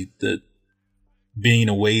 obviously being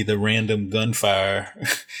away, the random gunfire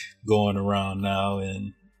going around now,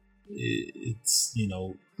 and it's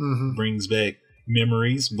brings back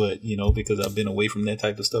memories, but because I've been away from that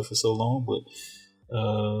type of stuff for so long. But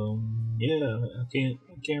I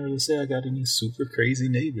can't really say I got any super crazy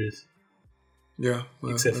neighbors. Yeah,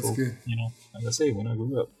 well, except that's for good. Like I say, when I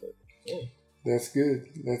grew up. But, yeah. That's good.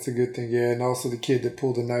 That's a good thing. Yeah, and also the kid that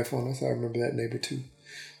pulled the knife on us. I remember that neighbor too.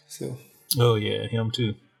 So. Oh yeah, him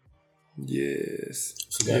too. Yes.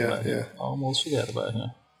 Forgot about him. Almost forgot about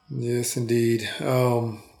him. Yes, indeed.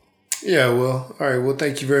 Yeah. Well. All right. Well,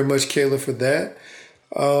 thank you very much, Kayla, for that.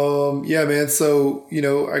 Yeah, man. So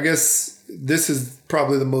I guess this is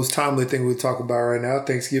probably the most timely thing we'll talk about right now.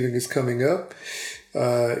 Thanksgiving is coming up.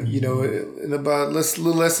 In about a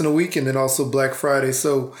little less than a week, and then also Black Friday.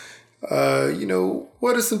 So,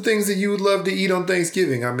 what are some things that you would love to eat on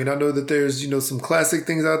Thanksgiving? I mean, I know that there's, some classic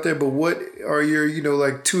things out there, but what are your,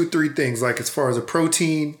 like 2 or 3 things, like as far as a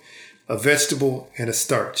protein, a vegetable, and a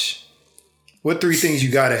starch? What 3 things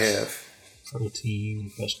you gotta have? Protein,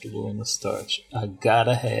 vegetable, and a starch. I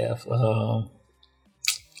gotta have.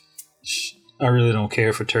 I really don't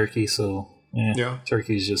care for turkey, so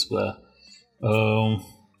turkey's just blah.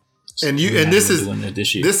 And this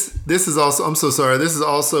is also, I'm so sorry. This is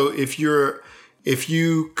also if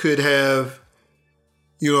you could have,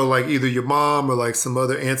 like either your mom or like some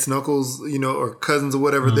other aunts and uncles, or cousins or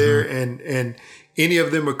whatever there, and any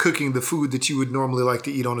of them are cooking the food that you would normally like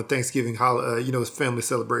to eat on a Thanksgiving family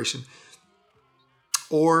celebration,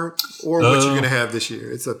 or what you're gonna have this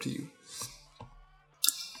year. It's up to you.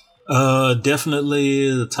 Definitely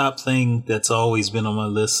the top thing that's always been on my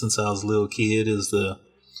list since I was a little kid is the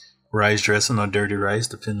rice dressing or dirty rice,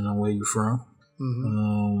 depending on where you're from.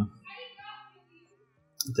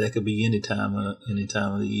 That could be any time of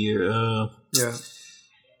the year.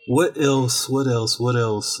 What else?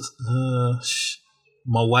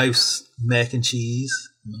 My wife's mac and cheese.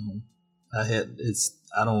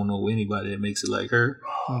 I don't know anybody that makes it like her.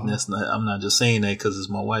 I'm not just saying that because it's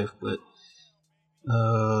my wife, but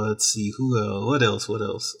let's see, who else? What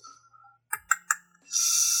else?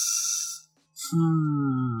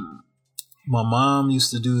 My mom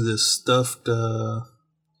used to do this stuffed.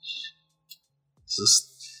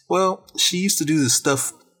 She used to do this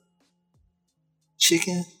stuffed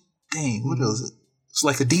chicken. Dang, what was it? It's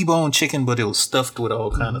like a deboned chicken, but it was stuffed with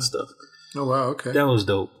all kind of stuff. Oh wow, okay. That was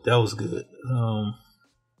dope. That was good.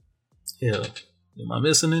 Am I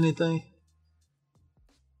missing anything?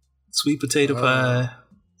 Sweet potato pie.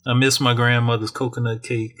 I miss my grandmother's coconut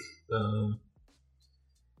cake.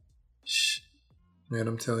 Man,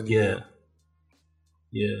 I'm telling you.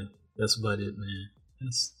 Yeah, that's about it, man.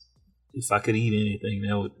 If I could eat anything,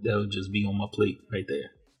 that would just be on my plate right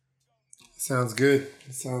there. Sounds good.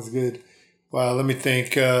 Wow, let me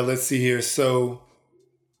think. Let's see here. So,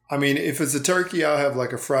 I mean, if it's a turkey, I'll have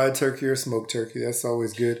like a fried turkey or smoked turkey. That's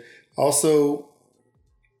always good. Also,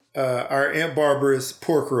 our Aunt Barbara's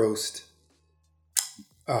pork roast.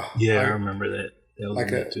 I remember that. That was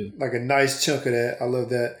good too. Like a nice chunk of that. I love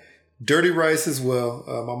that. Dirty rice as well.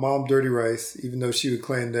 My mom, dirty rice, even though she would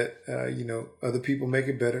claim that, other people make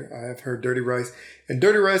it better. I have heard dirty rice. And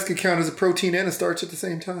dirty rice can count as a protein and a starch at the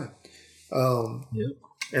same time.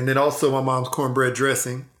 And then also my mom's cornbread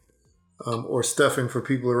dressing, or stuffing for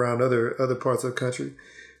people around other parts of the country.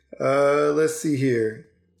 Let's see here.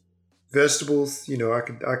 Vegetables, I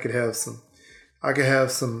could have some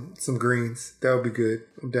greens. That would be good.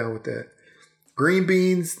 I'm down with that. Green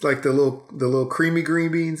beans, like the little creamy green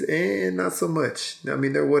beans, and not so much. I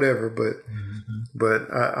mean, they're whatever, but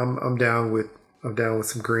I'm down with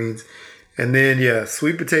some greens. And then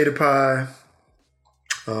sweet potato pie.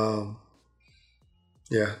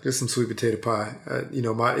 Just some sweet potato pie.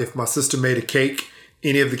 If my sister made a cake,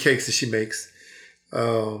 any of the cakes that she makes,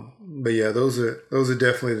 But yeah, those are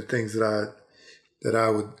definitely the things that I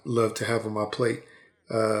would love to have on my plate.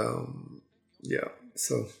 Yeah.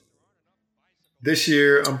 So this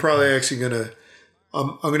year, I'm probably actually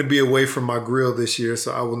I'm gonna be away from my grill this year,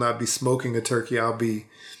 so I will not be smoking a turkey. I'll be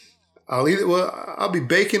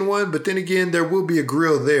baking one, but then again, there will be a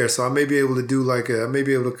grill there, so I may be able to do I may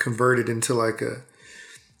be able to convert it into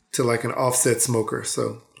an offset smoker.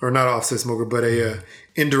 So, or not offset smoker, but a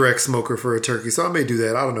indirect smoker for a turkey. So I may do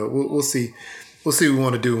that. I don't know. We'll see. We'll see what we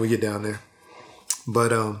want to do when we get down there.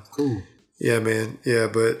 But cool. Yeah, man. Yeah,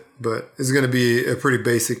 but it's gonna be a pretty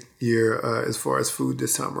basic year as far as food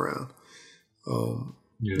this time around.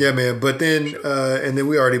 Yeah, man. But then, and then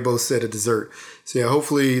we already both said a dessert. So yeah,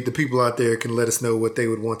 hopefully the people out there can let us know what they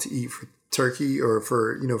would want to eat for turkey or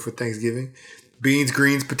for Thanksgiving. Beans,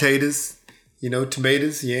 greens, potatoes,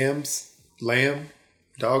 tomatoes, yams, lamb,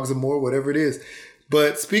 dogs or more, whatever it is.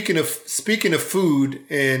 But speaking of food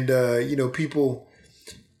and people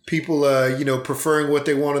preferring what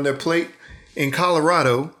they want on their plate, in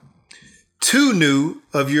Colorado, 2 new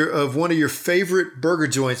of one of your favorite burger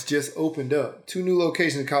joints just opened up. 2 new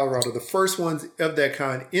locations in Colorado. The first ones of that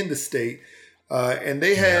kind in the state, and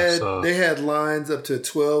they had lines up to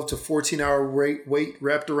 12 to 14 hour wait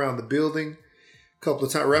wrapped around the building, a couple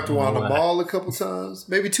of times, wrapped around the mall a couple times,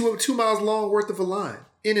 maybe 2 miles long worth of a line.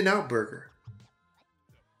 In-N-Out Burger.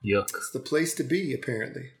 Yuck. It's the place to be,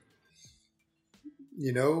 apparently.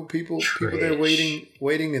 People there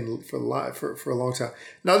waiting and for a long time.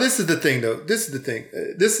 Now, this is the thing, though. This is the thing.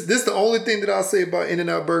 This is the only thing that I'll say about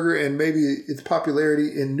In-N-Out Burger and maybe its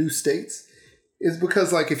popularity in new states is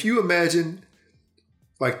because, if you imagine,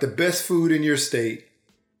 the best food in your state,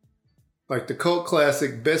 the cult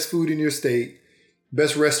classic best food in your state,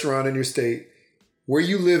 best restaurant in your state, where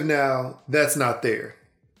you live now, that's not there.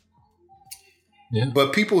 Yeah.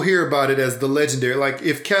 But people hear about it as the legendary,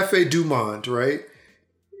 if Cafe Du Monde, right?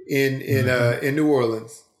 In New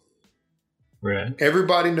Orleans, right?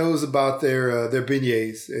 Everybody knows about their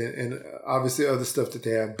beignets and obviously other stuff that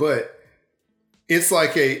they have, but it's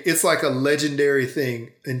like a legendary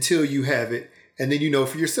thing until you have it, and then you know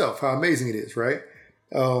for yourself how amazing it is, right?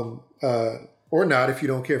 Or not if you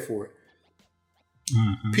don't care for it.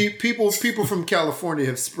 Mm-hmm. People from California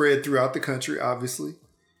have spread throughout the country, obviously,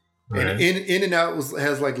 right. And In-N-Out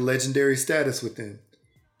has legendary status with them.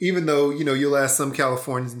 Even though, you'll ask some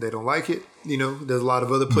Californians and they don't like it. There's a lot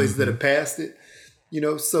of other places that have passed it.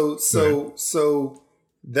 So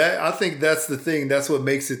that, I think that's the thing. That's what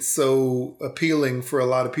makes it so appealing for a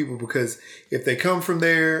lot of people, because if they come from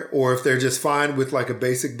there or if they're just fine with a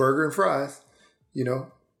basic burger and fries,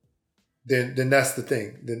 then that's the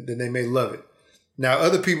thing. Then they may love it. Now,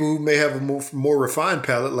 other people who may have a more refined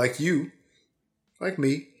palate, like you, like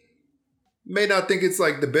me, may not think it's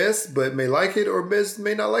the best, but may like it, or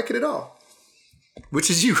may not like it at all, which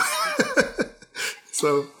is you.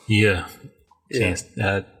 So yeah.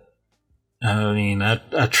 I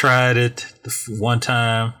tried it one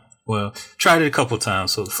time. Well, tried it a couple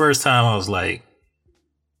times. So the first time I was like,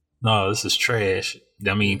 "No, this is trash."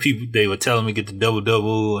 People, they were telling me get the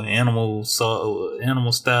double animal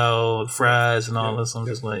style fries and all this. I'm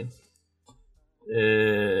just like,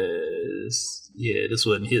 this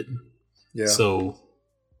wasn't hitting. Yeah. So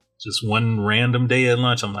just one random day at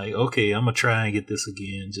lunch, I'm like, okay, I'm going to try and get this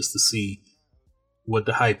again just to see what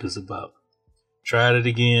the hype is about. Tried it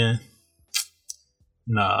again.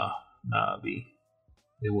 Nah, B.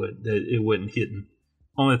 It wasn't hitting.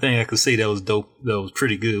 Only thing I could say that was dope, that was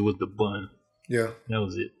pretty good, was the bun. Yeah. That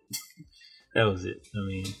was it.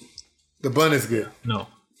 The bun is good. No.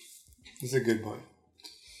 It's a good bun.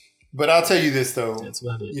 But I'll tell you this, though. That's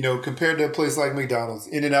about it. Compared to a place like McDonald's,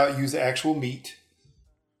 In-N-Out use actual meat.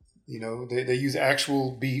 They use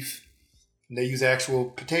actual beef. And they use actual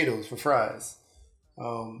potatoes for fries.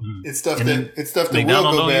 It's stuff that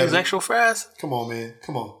McDonald's will go bad. Don't use actual fries? Come on, man.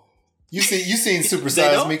 Come on. You seen Super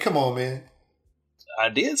Size Me? Come on, man. I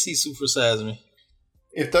did see Super Size Me.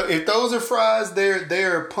 If those are fries,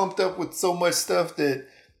 they're pumped up with so much stuff that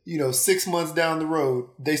 6 months down the road,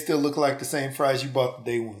 they still look like the same fries you bought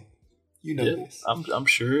the day one. This. I'm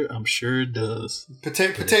sure it does.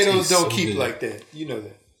 Potatoes don't keep like that. You know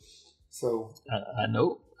that. So I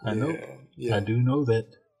know. Yeah. I do know that.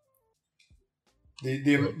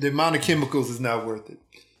 The amount of chemicals is not worth it.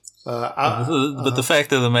 But the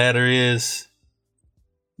fact of the matter is,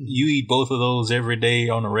 you eat both of those every day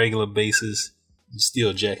on a regular basis, you're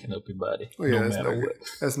still jacking up your body. Oh, yeah, no matter what.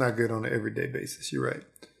 That's not good on an everyday basis. You're right.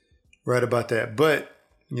 Right about that. But,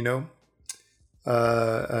 I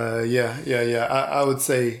would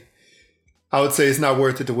say it's not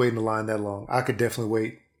worth it to wait in the line that long. I could definitely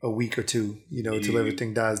wait a week or two, till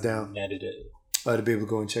everything dies down. To be able to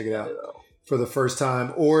go and check it out for the first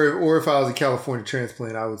time. Or if I was a California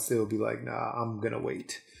transplant, I would still be like, nah, I'm going to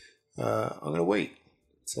wait.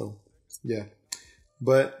 So, yeah.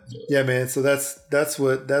 But yeah, man. So that's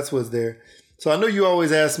what's there. So I know you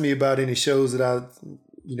always ask me about any shows that I've,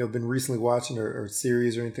 been recently watching or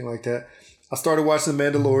series or anything like that. I started watching The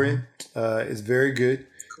Mandalorian. It's very good.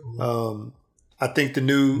 I think the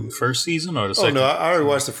new first season or the second? Oh no, I already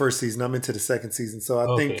watched the first season. I'm into the second season, so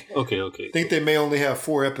I think they may only have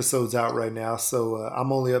 4 episodes out right now. So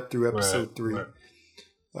I'm only up through episode 3. Right.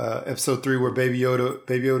 Episode 3, where Baby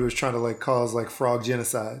Yoda is trying to like cause like frog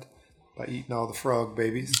genocide by eating all the frog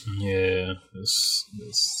babies. Yeah, it's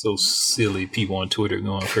so silly. People on Twitter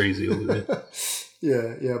going crazy over it.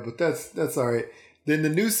 yeah, but that's all right. Then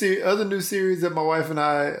the other new series that my wife and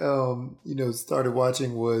I, started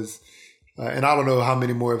watching was. And I don't know how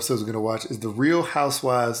many more episodes we're going to watch, is The Real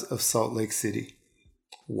Housewives of Salt Lake City.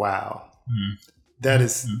 Wow. That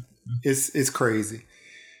is, it's crazy.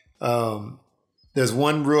 There's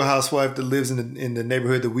one Real Housewife that lives in the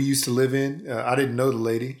neighborhood that we used to live in. I didn't know the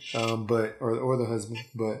lady, or the husband,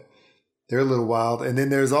 but they're a little wild. And then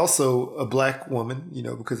there's also a black woman,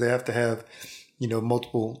 because they have to have,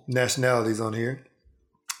 multiple nationalities on here.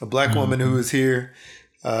 A black woman who is here.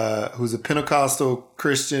 Who's a Pentecostal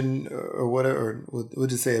Christian or whatever, or we'll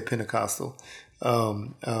just say a Pentecostal.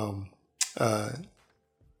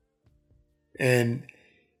 And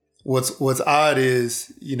what's odd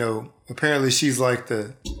is, apparently she's like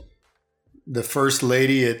the first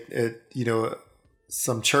lady at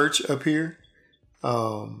some church up here.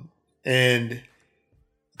 And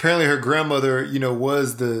apparently her grandmother,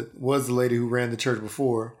 was the lady who ran the church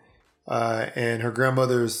before. And her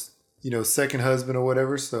grandmother's second husband or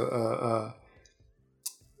whatever. So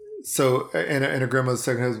and her grandmother's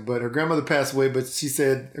second husband, but her grandmother passed away. But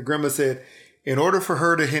her grandmother said, in order for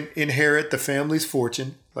her to inherit the family's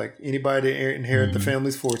fortune, like anybody to inherit the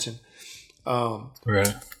family's fortune,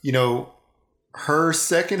 right? Her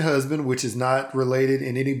second husband, which is not related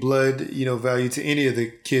in any blood, value to any of the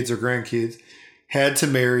kids or grandkids, had to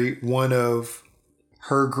marry one of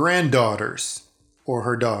her granddaughters or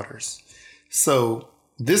her daughters. So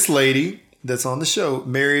this lady that's on the show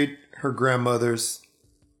married her grandmother's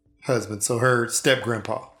husband, so her step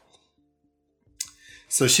grandpa.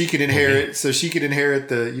 So she could inherit. So she could inherit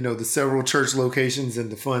the the several church locations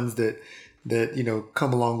and the funds that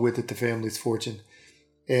come along with it, the family's fortune.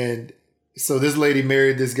 And so this lady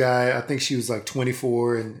married this guy. I think she was like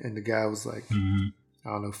 24, and the guy was like I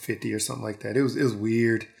don't know 50 or something like that. It was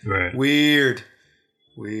weird, right? Weird.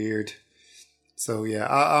 So yeah,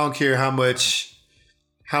 I don't care how much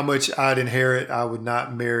I'd inherit, I would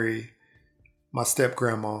not marry my step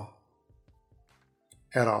grandma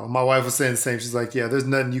at all. My wife was saying the same. She's like, yeah, there's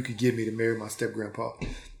nothing you could give me to marry my step grandpa,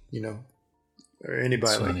 or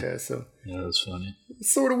anybody like that. So yeah, that's funny.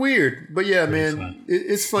 It's sort of weird, but yeah, man,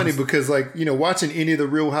 it's funny because watching any of the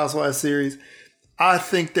Real Housewives series, I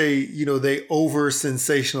think they over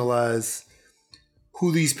sensationalize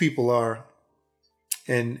who these people are,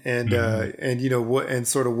 and what, and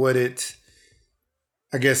sort of what it.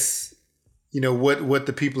 I guess, what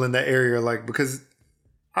the people in that area are like, because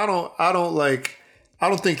I don't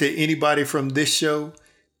think that anybody from this show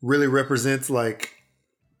really represents like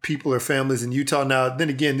people or families in Utah. Now, then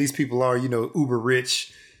again, these people are, uber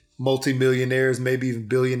rich, multimillionaires, maybe even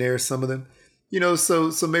billionaires, some of them,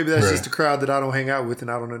 so maybe that's just a crowd that I don't hang out with,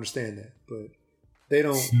 and I don't understand that, but they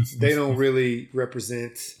don't really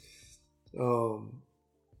represent,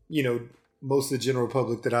 most of the general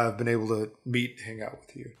public that I've been able to meet and hang out with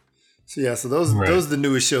here. So yeah, those are the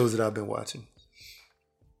newest shows that I've been watching.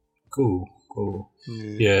 Cool.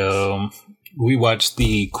 Yeah, we watched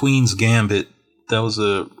the Queen's Gambit. That was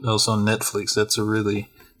on Netflix. That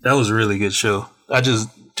was a really good show. I just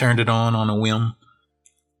turned it on a whim,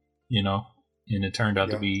 and it turned out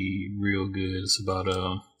to be real good. It's about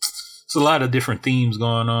it's a lot of different themes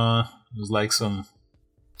going on. It was like some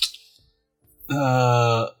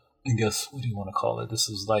I guess, what do you want to call it? This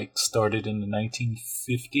was like started in the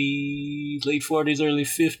 1950s, late 40s, early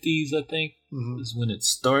 50s, I think, is when it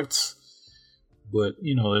starts. But,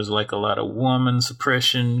 there's like a lot of woman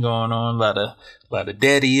suppression going on, a lot of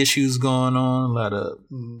daddy issues going on, a lot of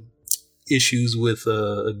issues with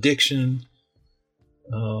addiction.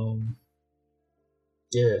 Some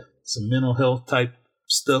mental health type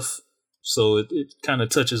stuff. So it kind of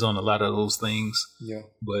touches on a lot of those things. Yeah.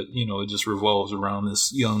 But, it just revolves around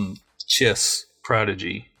this young chess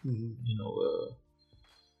prodigy.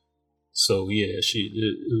 So, yeah,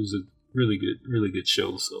 it was really good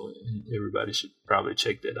show. So everybody should probably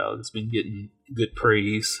check that out. It's been getting good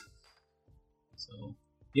praise. So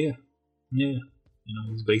yeah.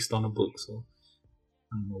 It's based on a book. So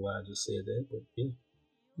I don't know why I just said that, but yeah.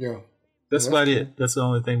 Yeah. That's about it. That's the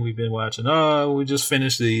only thing we've been watching. We just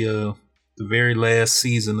finished the very last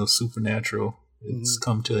season of Supernatural. It's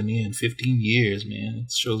come to an end. 15 years, man.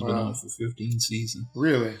 The show's been on for 15 seasons.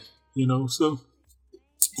 Really? So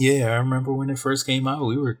yeah, I remember when it first came out,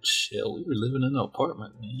 we were living in an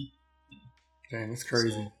apartment, man. Dang, that's crazy.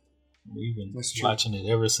 So we've been watching it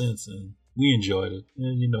ever since, and we enjoyed it.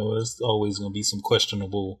 And it's always going to be some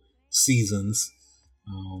questionable seasons,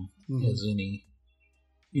 as any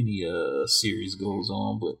series goes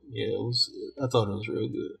on. But yeah, I thought it was real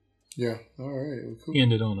good. Yeah. All right. Well, cool.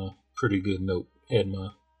 Ended on a pretty good note. Had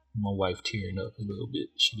my wife tearing up a little bit.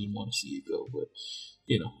 She didn't want to see it go, but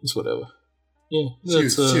it's whatever. Yeah, she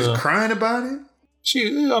was crying about it.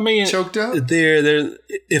 Choked up.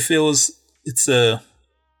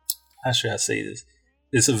 How should I say this?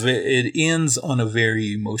 It ends on a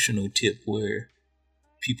very emotional tip where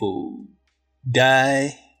people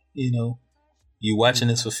die. You're watching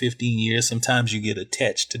this for 15 years. Sometimes you get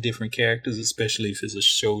attached to different characters, especially if it's a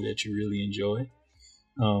show that you really enjoy.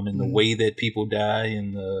 And the way that people die,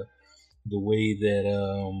 and the way that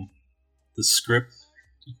the script,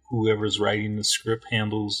 whoever's writing the script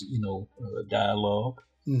handles, dialogue.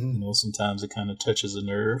 Sometimes it kind of touches a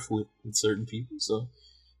nerve with certain people. So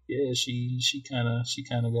yeah, she kind of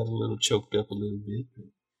got a little choked up a little bit.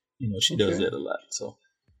 But, she does that a lot. So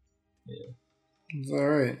yeah. It's all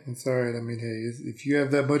right. I mean, hey, if you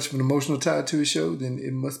have that much of an emotional tie to a show, then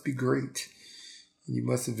it must be great. You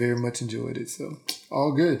must have very much enjoyed it. So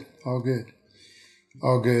all good.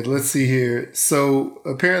 Let's see here. So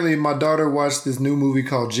apparently my daughter watched this new movie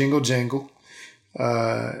called Jingle Jangle.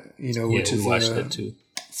 Which is watched that too.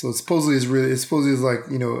 So supposedly it's like,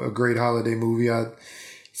 a great holiday movie. I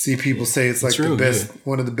see people say it's like the best,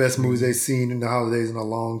 one of the best movies they've seen in the holidays in a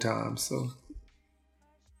long time. So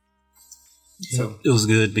it was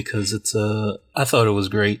good because it's I thought it was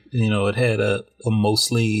great. It had a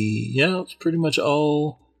mostly it's pretty much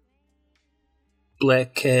all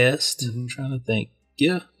black cast. I'm trying to think.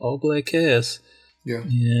 Yeah, all black cast. Yeah.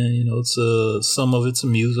 And it's some of it's a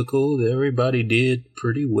musical. Everybody did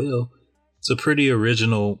pretty well. It's a pretty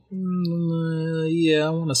original. I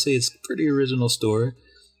want to say it's a pretty original story.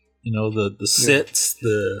 The sets,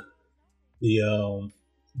 the design,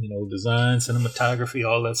 cinematography,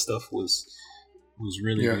 all that stuff was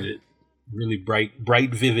really good. Really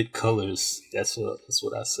bright, vivid colors. That's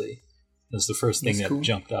what I say. That's the first thing that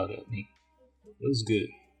jumped out at me. It was good.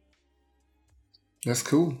 That's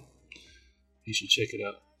cool. You should check it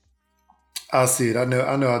out. I'll see it. I know.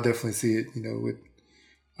 I'll definitely see it.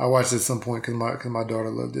 I watched it at some point because my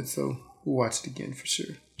daughter loved it. So we'll watch it again for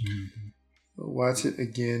sure. We'll watch it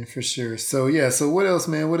again for sure. So yeah. So what else,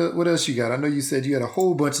 man? What else you got? I know you said you had a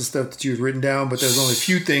whole bunch of stuff that you had written down, but there's only a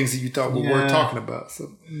few things that you thought were worth talking about.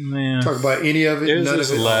 So talk about any of it. There's none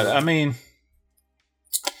of it. A lot. I mean,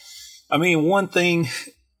 one thing.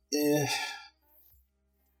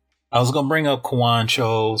 I was gonna bring up Kwan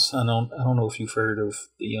Charles. I don't know if you've heard of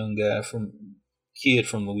the young kid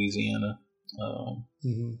from Louisiana,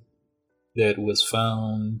 that was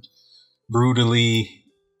found brutally.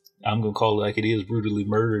 I'm gonna call it like it is, brutally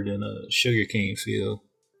murdered in a sugarcane field.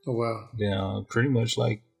 Oh wow! Yeah, pretty much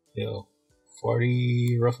like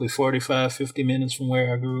roughly 45, 50 minutes from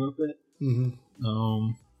where I grew up at.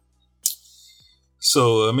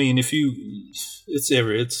 So I mean, I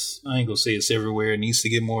ain't gonna say it's everywhere. It needs to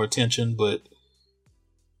get more attention, but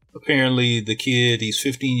apparently the kid, he's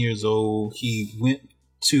 15 years old. He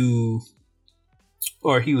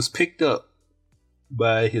was picked up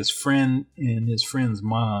by his friend and his friend's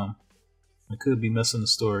mom. I could be messing the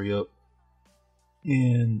story up.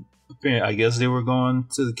 And apparently, I guess they were going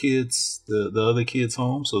to the other kid's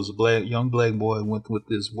home. So it was a young black boy went with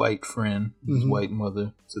his white friend, his white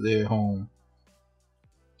mother, to their home.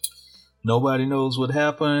 Nobody knows what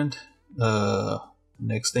happened.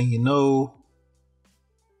 Next thing you know,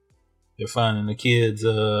 they're finding the kid's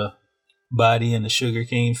body in the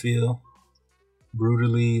sugarcane field,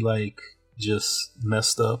 brutally, just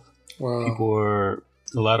messed up. Wow.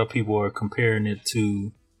 A lot of people are comparing it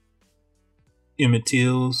to Emmett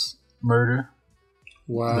Till's murder.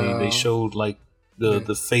 Wow. They showed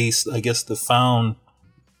the face. I guess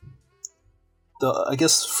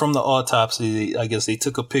from the autopsy, they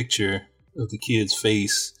took a picture of the kid's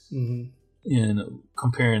face and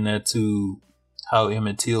comparing that to how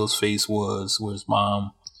Emmett Till's face was, where his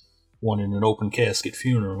mom wanted an open casket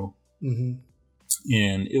funeral.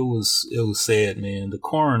 And it was sad, man. The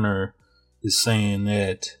coroner is saying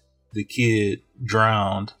that the kid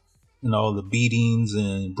drowned and all the beatings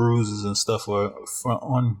and bruises and stuff are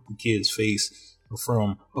on the kid's face are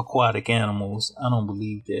from aquatic animals. I don't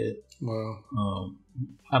believe that. Wow.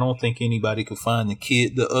 I don't think anybody could find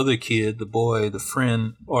the other kid, the boy, the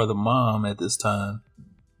friend, or the mom at this time.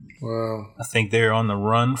 Wow. I think they're on the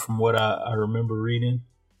run from what I remember reading.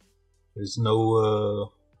 There's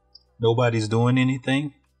nobody's doing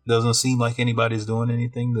anything. Doesn't seem like anybody's doing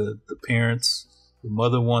anything. The parents, the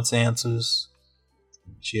mother wants answers.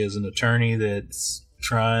 She has an attorney that's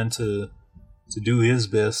trying to do his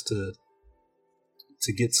best to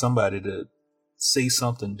get somebody to say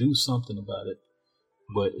something, do something about it.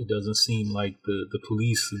 But it doesn't seem like the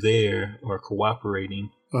police there are cooperating.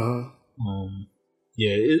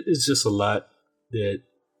 Yeah, it's just a lot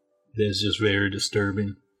that's just very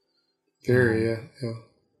disturbing. Very, yeah.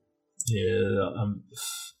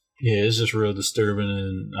 Yeah, it's just real disturbing,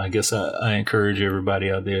 and I guess I encourage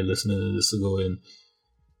everybody out there listening to this to go and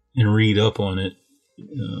read up on it.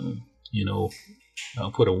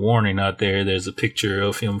 I'll put a warning out there. There's a picture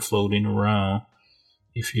of him floating around.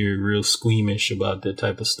 If you're real squeamish about that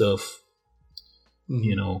type of stuff,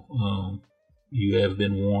 you have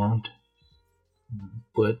been warned.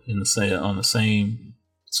 But on the same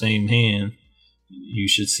hand, you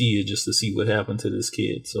should see it just to see what happened to this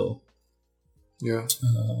kid. So, yeah,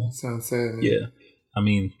 sounds sad, man. Yeah, I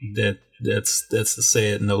mean that's a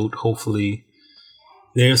sad note. Hopefully,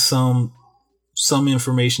 there's some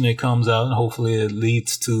information that comes out, and hopefully it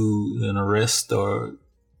leads to an arrest or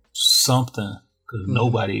something. Because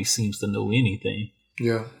nobody seems to know anything.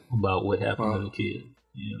 Yeah. About what happened to the kid.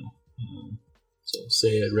 So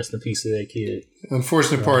sad. Rest in peace to that kid.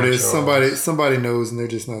 Unfortunate part is somebody knows and they're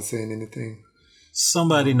just not saying anything.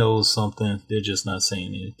 Somebody knows something. They're just not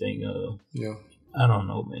saying anything. Yeah. I don't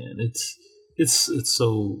know, man. It's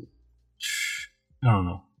so. I don't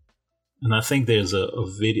know. And I think there's a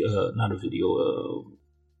video, not a video,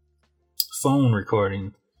 phone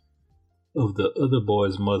recording of the other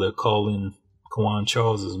boy's mother calling Kawan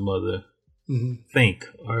Charles's mother.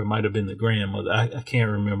 Or it might have been the grandmother. I can't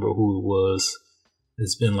remember who it was.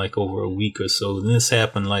 It's been like over a week or so. And this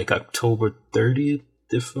happened like October 30th,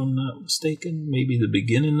 if I'm not mistaken. Maybe the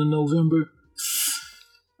beginning of November.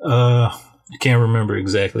 I can't remember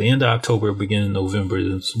exactly. End of October, beginning of November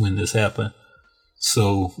is when this happened.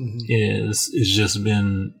 So it's just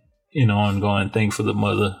been an ongoing thing for the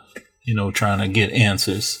mother, trying to get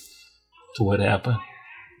answers to what happened.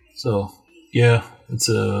 So yeah, it's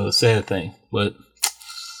a sad thing, but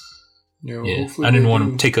yeah, I didn't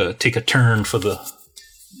want to take a turn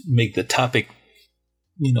make the topic,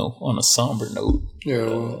 on a somber note. Yeah,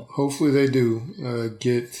 well, hopefully they do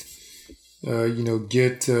get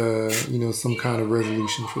some kind of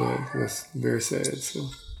resolution for that. That's very sad. So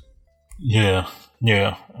yeah,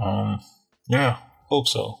 hope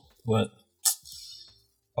so. But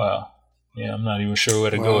wow, yeah, I'm not even sure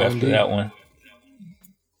where to go after that one.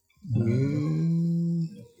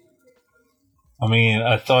 I mean,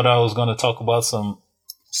 I thought I was going to talk about some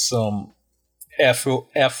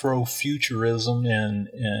Afrofuturism and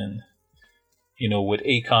what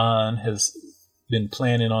Akon has been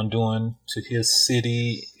planning on doing to his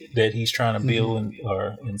city that he's trying to build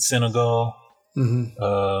in Senegal, and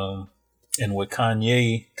what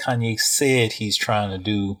Kanye said he's trying to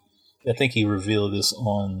do. I think he revealed this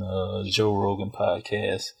on Joe Rogan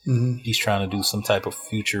podcast. He's trying to do some type of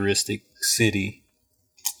futuristic city,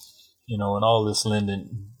 and all this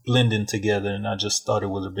blending together. And I just thought it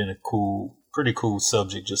would have been a pretty cool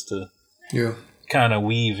subject just to kind of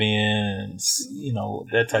weave in,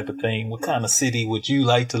 that type of thing. What kind of city would you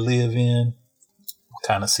like to live in? What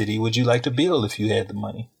kind of city would you like to build if you had the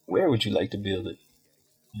money? Where would you like to build it?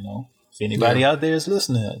 If anybody out there is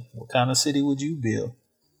listening, what kind of city would you build?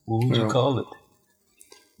 What would you call it?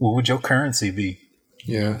 What would your currency be?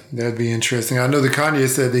 Yeah, that'd be interesting. I know that Kanye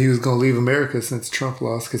said that he was going to leave America since Trump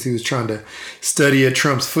lost because he was trying to study at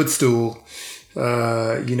Trump's footstool,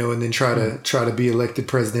 and then try to be elected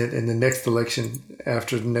president in the next election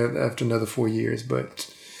after another 4 years. But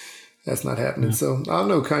that's not happening. So I don't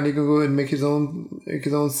know. Kanye can go ahead and make his own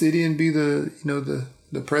city and be the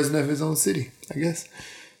president of his own city, I guess.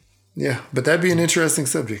 Yeah, but that'd be an interesting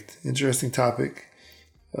subject, interesting topic.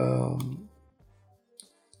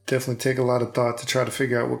 Definitely take a lot of thought to try to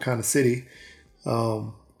figure out what kind of city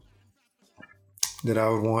that I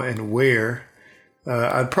would want and where.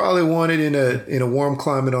 I'd probably want it in a warm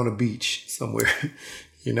climate on a beach somewhere.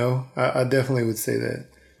 I definitely would say that.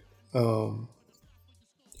 Or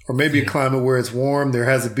maybe a climate where it's warm, there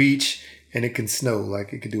has a beach, and it can snow.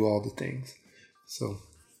 Like it could do all the things. So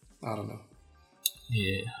I don't know.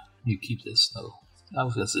 Yeah. You keep that snow. I'll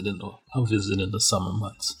visit in the summer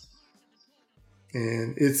months.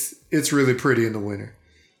 And it's really pretty in the winter.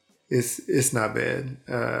 It's not bad.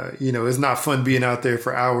 It's not fun being out there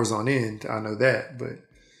for hours on end. I know that, but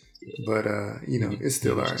it's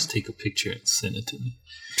still all right. Just take a picture and send it to me.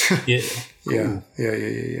 Yeah. Cool.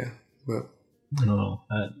 Yeah. But I don't know.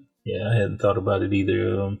 I hadn't thought about it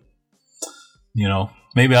either.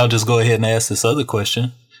 Maybe I'll just go ahead and ask this other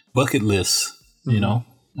question. Bucket list.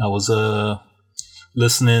 Mm-hmm. I was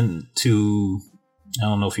listening to. I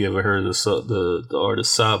don't know if you ever heard of the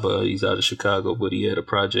artist Saba. He's out of Chicago, but he had a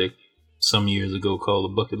project some years ago called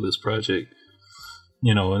the Bucket List Project.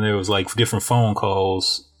 And there was like different phone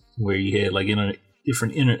calls where he had like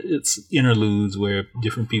different interludes where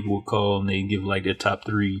different people would call and they give like their top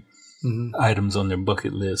 3 items on their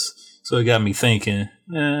bucket list. So it got me thinking.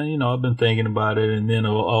 I've been thinking about it, and then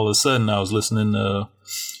all of a sudden I was listening to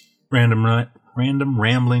Random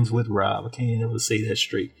Ramblings with Rob. I can't ever say that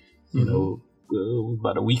straight.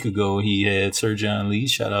 About a week ago, he had Sir John Lee.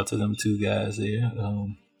 Shout out to them 2 guys there.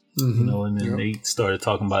 And then they started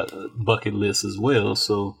talking about bucket lists as well.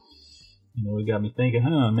 So, it got me thinking,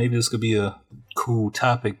 maybe this could be a cool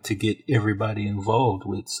topic to get everybody involved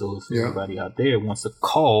with. So if everybody out there wants to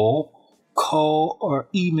call or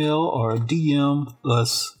email or DM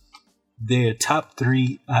us their top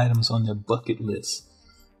 3 items on their bucket list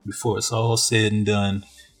before it's all said and done,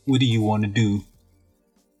 what do you want to do?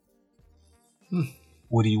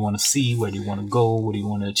 What do you want to see? Where do you want to go? What do you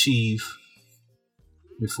want to achieve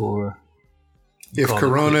before? If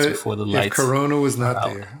Corona was not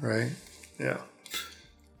there, right? Yeah.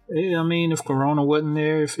 Yeah, I mean, if Corona wasn't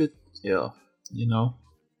there,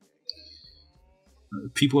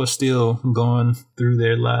 people are still going through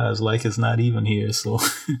their lives like it's not even here. So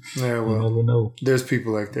you never know. There's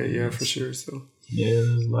people like that, for sure. So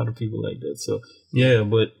there's a lot of people like that. So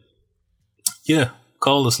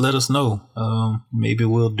call us, let us know. Maybe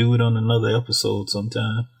we'll do it on another episode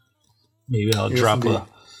sometime. Maybe I'll drop a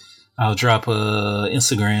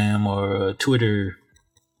Instagram or a Twitter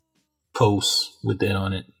post with that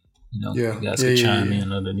on it. You guys can chime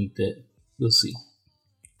in underneath that. We'll see.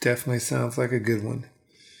 Definitely sounds like a good one.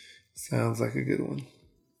 I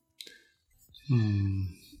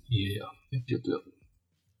Yeah. Yep.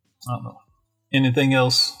 I don't know. Anything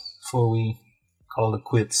else before we call it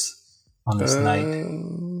quits on this night?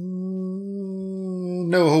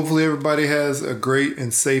 No, hopefully everybody has a great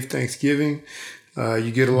and safe Thanksgiving.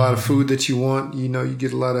 You get a lot of food that you want. You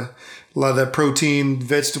get a lot of that protein,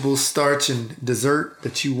 vegetables, starch, and dessert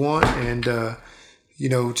that you want. And,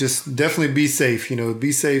 just definitely be safe.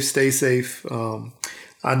 Be safe, stay safe.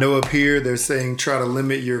 I know up here they're saying try to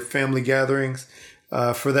limit your family gatherings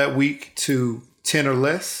for that week to 10 or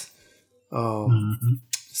less.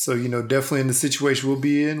 So, definitely in the situation we'll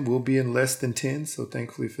be in less than 10. So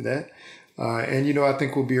thankfully for that. And, I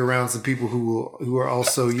think we'll be around some people who are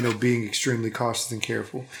also, being extremely cautious and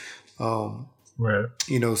careful. Right.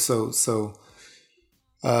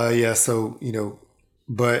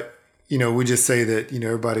 But, we just say that,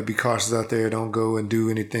 everybody be cautious out there. Don't go and do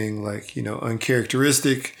anything like,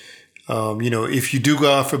 uncharacteristic. If you do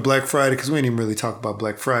go out for Black Friday, because we didn't even really talk about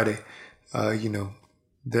Black Friday, I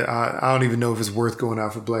don't even know if it's worth going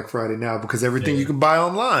out for Black Friday now because everything you can buy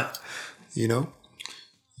online,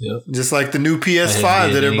 Yep. Just like the new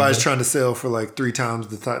PS5 that everybody's trying to sell for like 3 times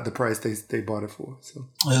the price they bought it for. So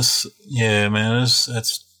that's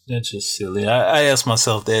just silly. I ask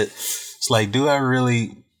myself that. It's like, do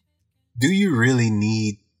you really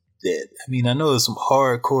need that? I mean, I know there's some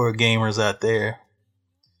hardcore gamers out there,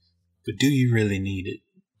 but do you really need it?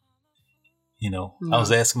 No. I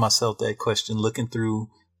was asking myself that question, looking through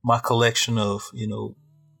my collection of,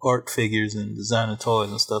 art figures and designer toys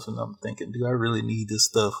and stuff, and I'm thinking, do I really need this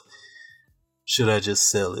stuff? Should I just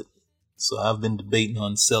sell it? So I've been debating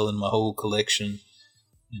on selling my whole collection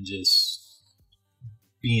and just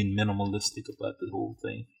being minimalistic about the whole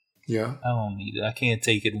thing. Yeah. I don't need it. I can't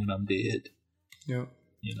take it when I'm dead. Yeah.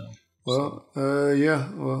 Well,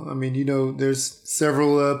 Well, I mean, there's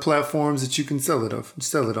several platforms that you can sell it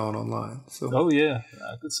on online. So. Oh yeah,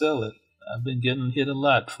 I could sell it. I've been getting hit a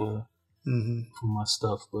lot for my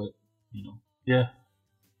stuff, but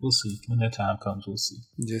we'll see when that time comes. We'll see.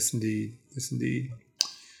 Yes, indeed.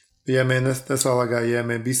 But yeah, man, that's all I got. Yeah,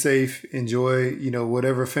 man, be safe. Enjoy,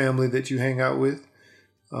 whatever family that you hang out with,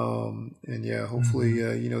 and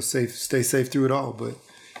hopefully, stay safe through it all. But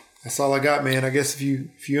that's all I got, man. I guess if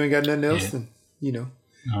you ain't got nothing else, then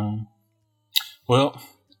Well,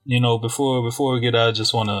 before we get out, I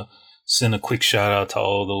just want to send a quick shout out to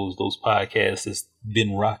all those podcasts that's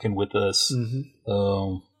been rocking with us.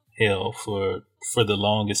 hell, for the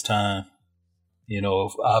longest time. You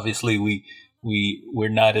know, obviously we're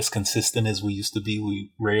not as consistent as we used to be.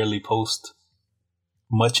 We rarely post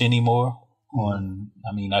much anymore.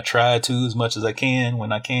 I try to as much as I can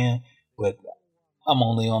when I can, but I'm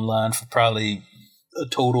only online for probably a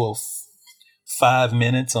total of 5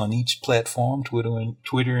 minutes on each platform, Twitter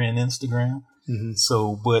and Instagram. Mm-hmm.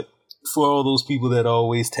 So, but for all those people that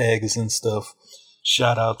always tag us and stuff,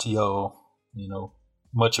 shout out to y'all. You know,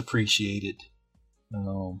 much appreciated.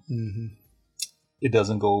 It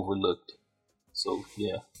doesn't go overlooked. So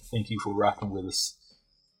yeah, thank you for rocking with us.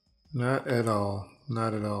 Not at all.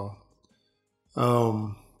 Not at all.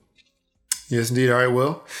 Yes, indeed. All right.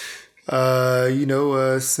 Well,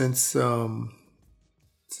 since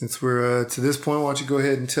we're to this point, why don't you go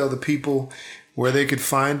ahead and tell the people where they could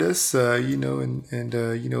find us, and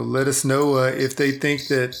let us know if they think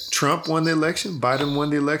that Trump won the election, Biden won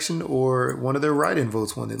the election, or one of their write-in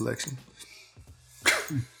votes won the election.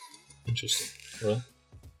 Interesting. Well,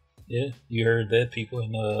 yeah, you heard that, people,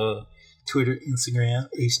 in Twitter, Instagram,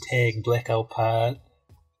 #BlackoutPod.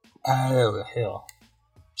 Hell.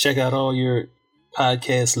 Check out all your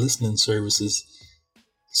podcast listening services.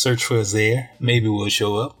 Search for us there. Maybe we'll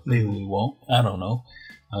show up. Maybe we won't. I don't know.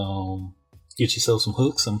 Get yourself some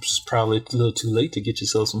hooks. I'm probably a little too late to get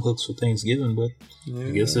yourself some hooks for Thanksgiving, but yeah.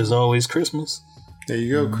 I guess there's always Christmas. There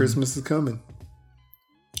you go. Christmas is coming.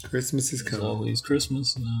 Christmas is coming. There's always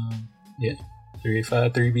Christmas. Yeah.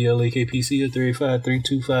 385-3BLAKPC or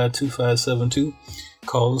 385-325-2572.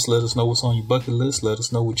 Call us. Let us know what's on your bucket list. Let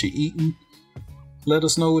us know what you're eating. Let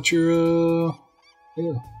us know what you're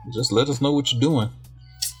just let us know what you're doing.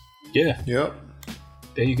 Yeah. Yep.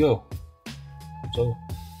 There you go. So,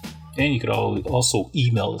 and you could also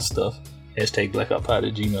email us stuff.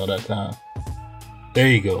 #blackoutpod@gmail.com. There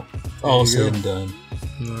you go. All said and done.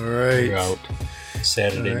 All right. We're out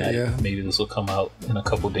Saturday night. Yeah. Maybe this will come out in a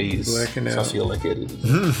couple days. Blacking out. I feel like it.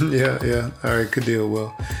 Yeah. All right. Good deal.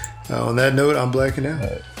 Well, on that note, I'm blacking out. All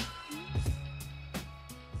right.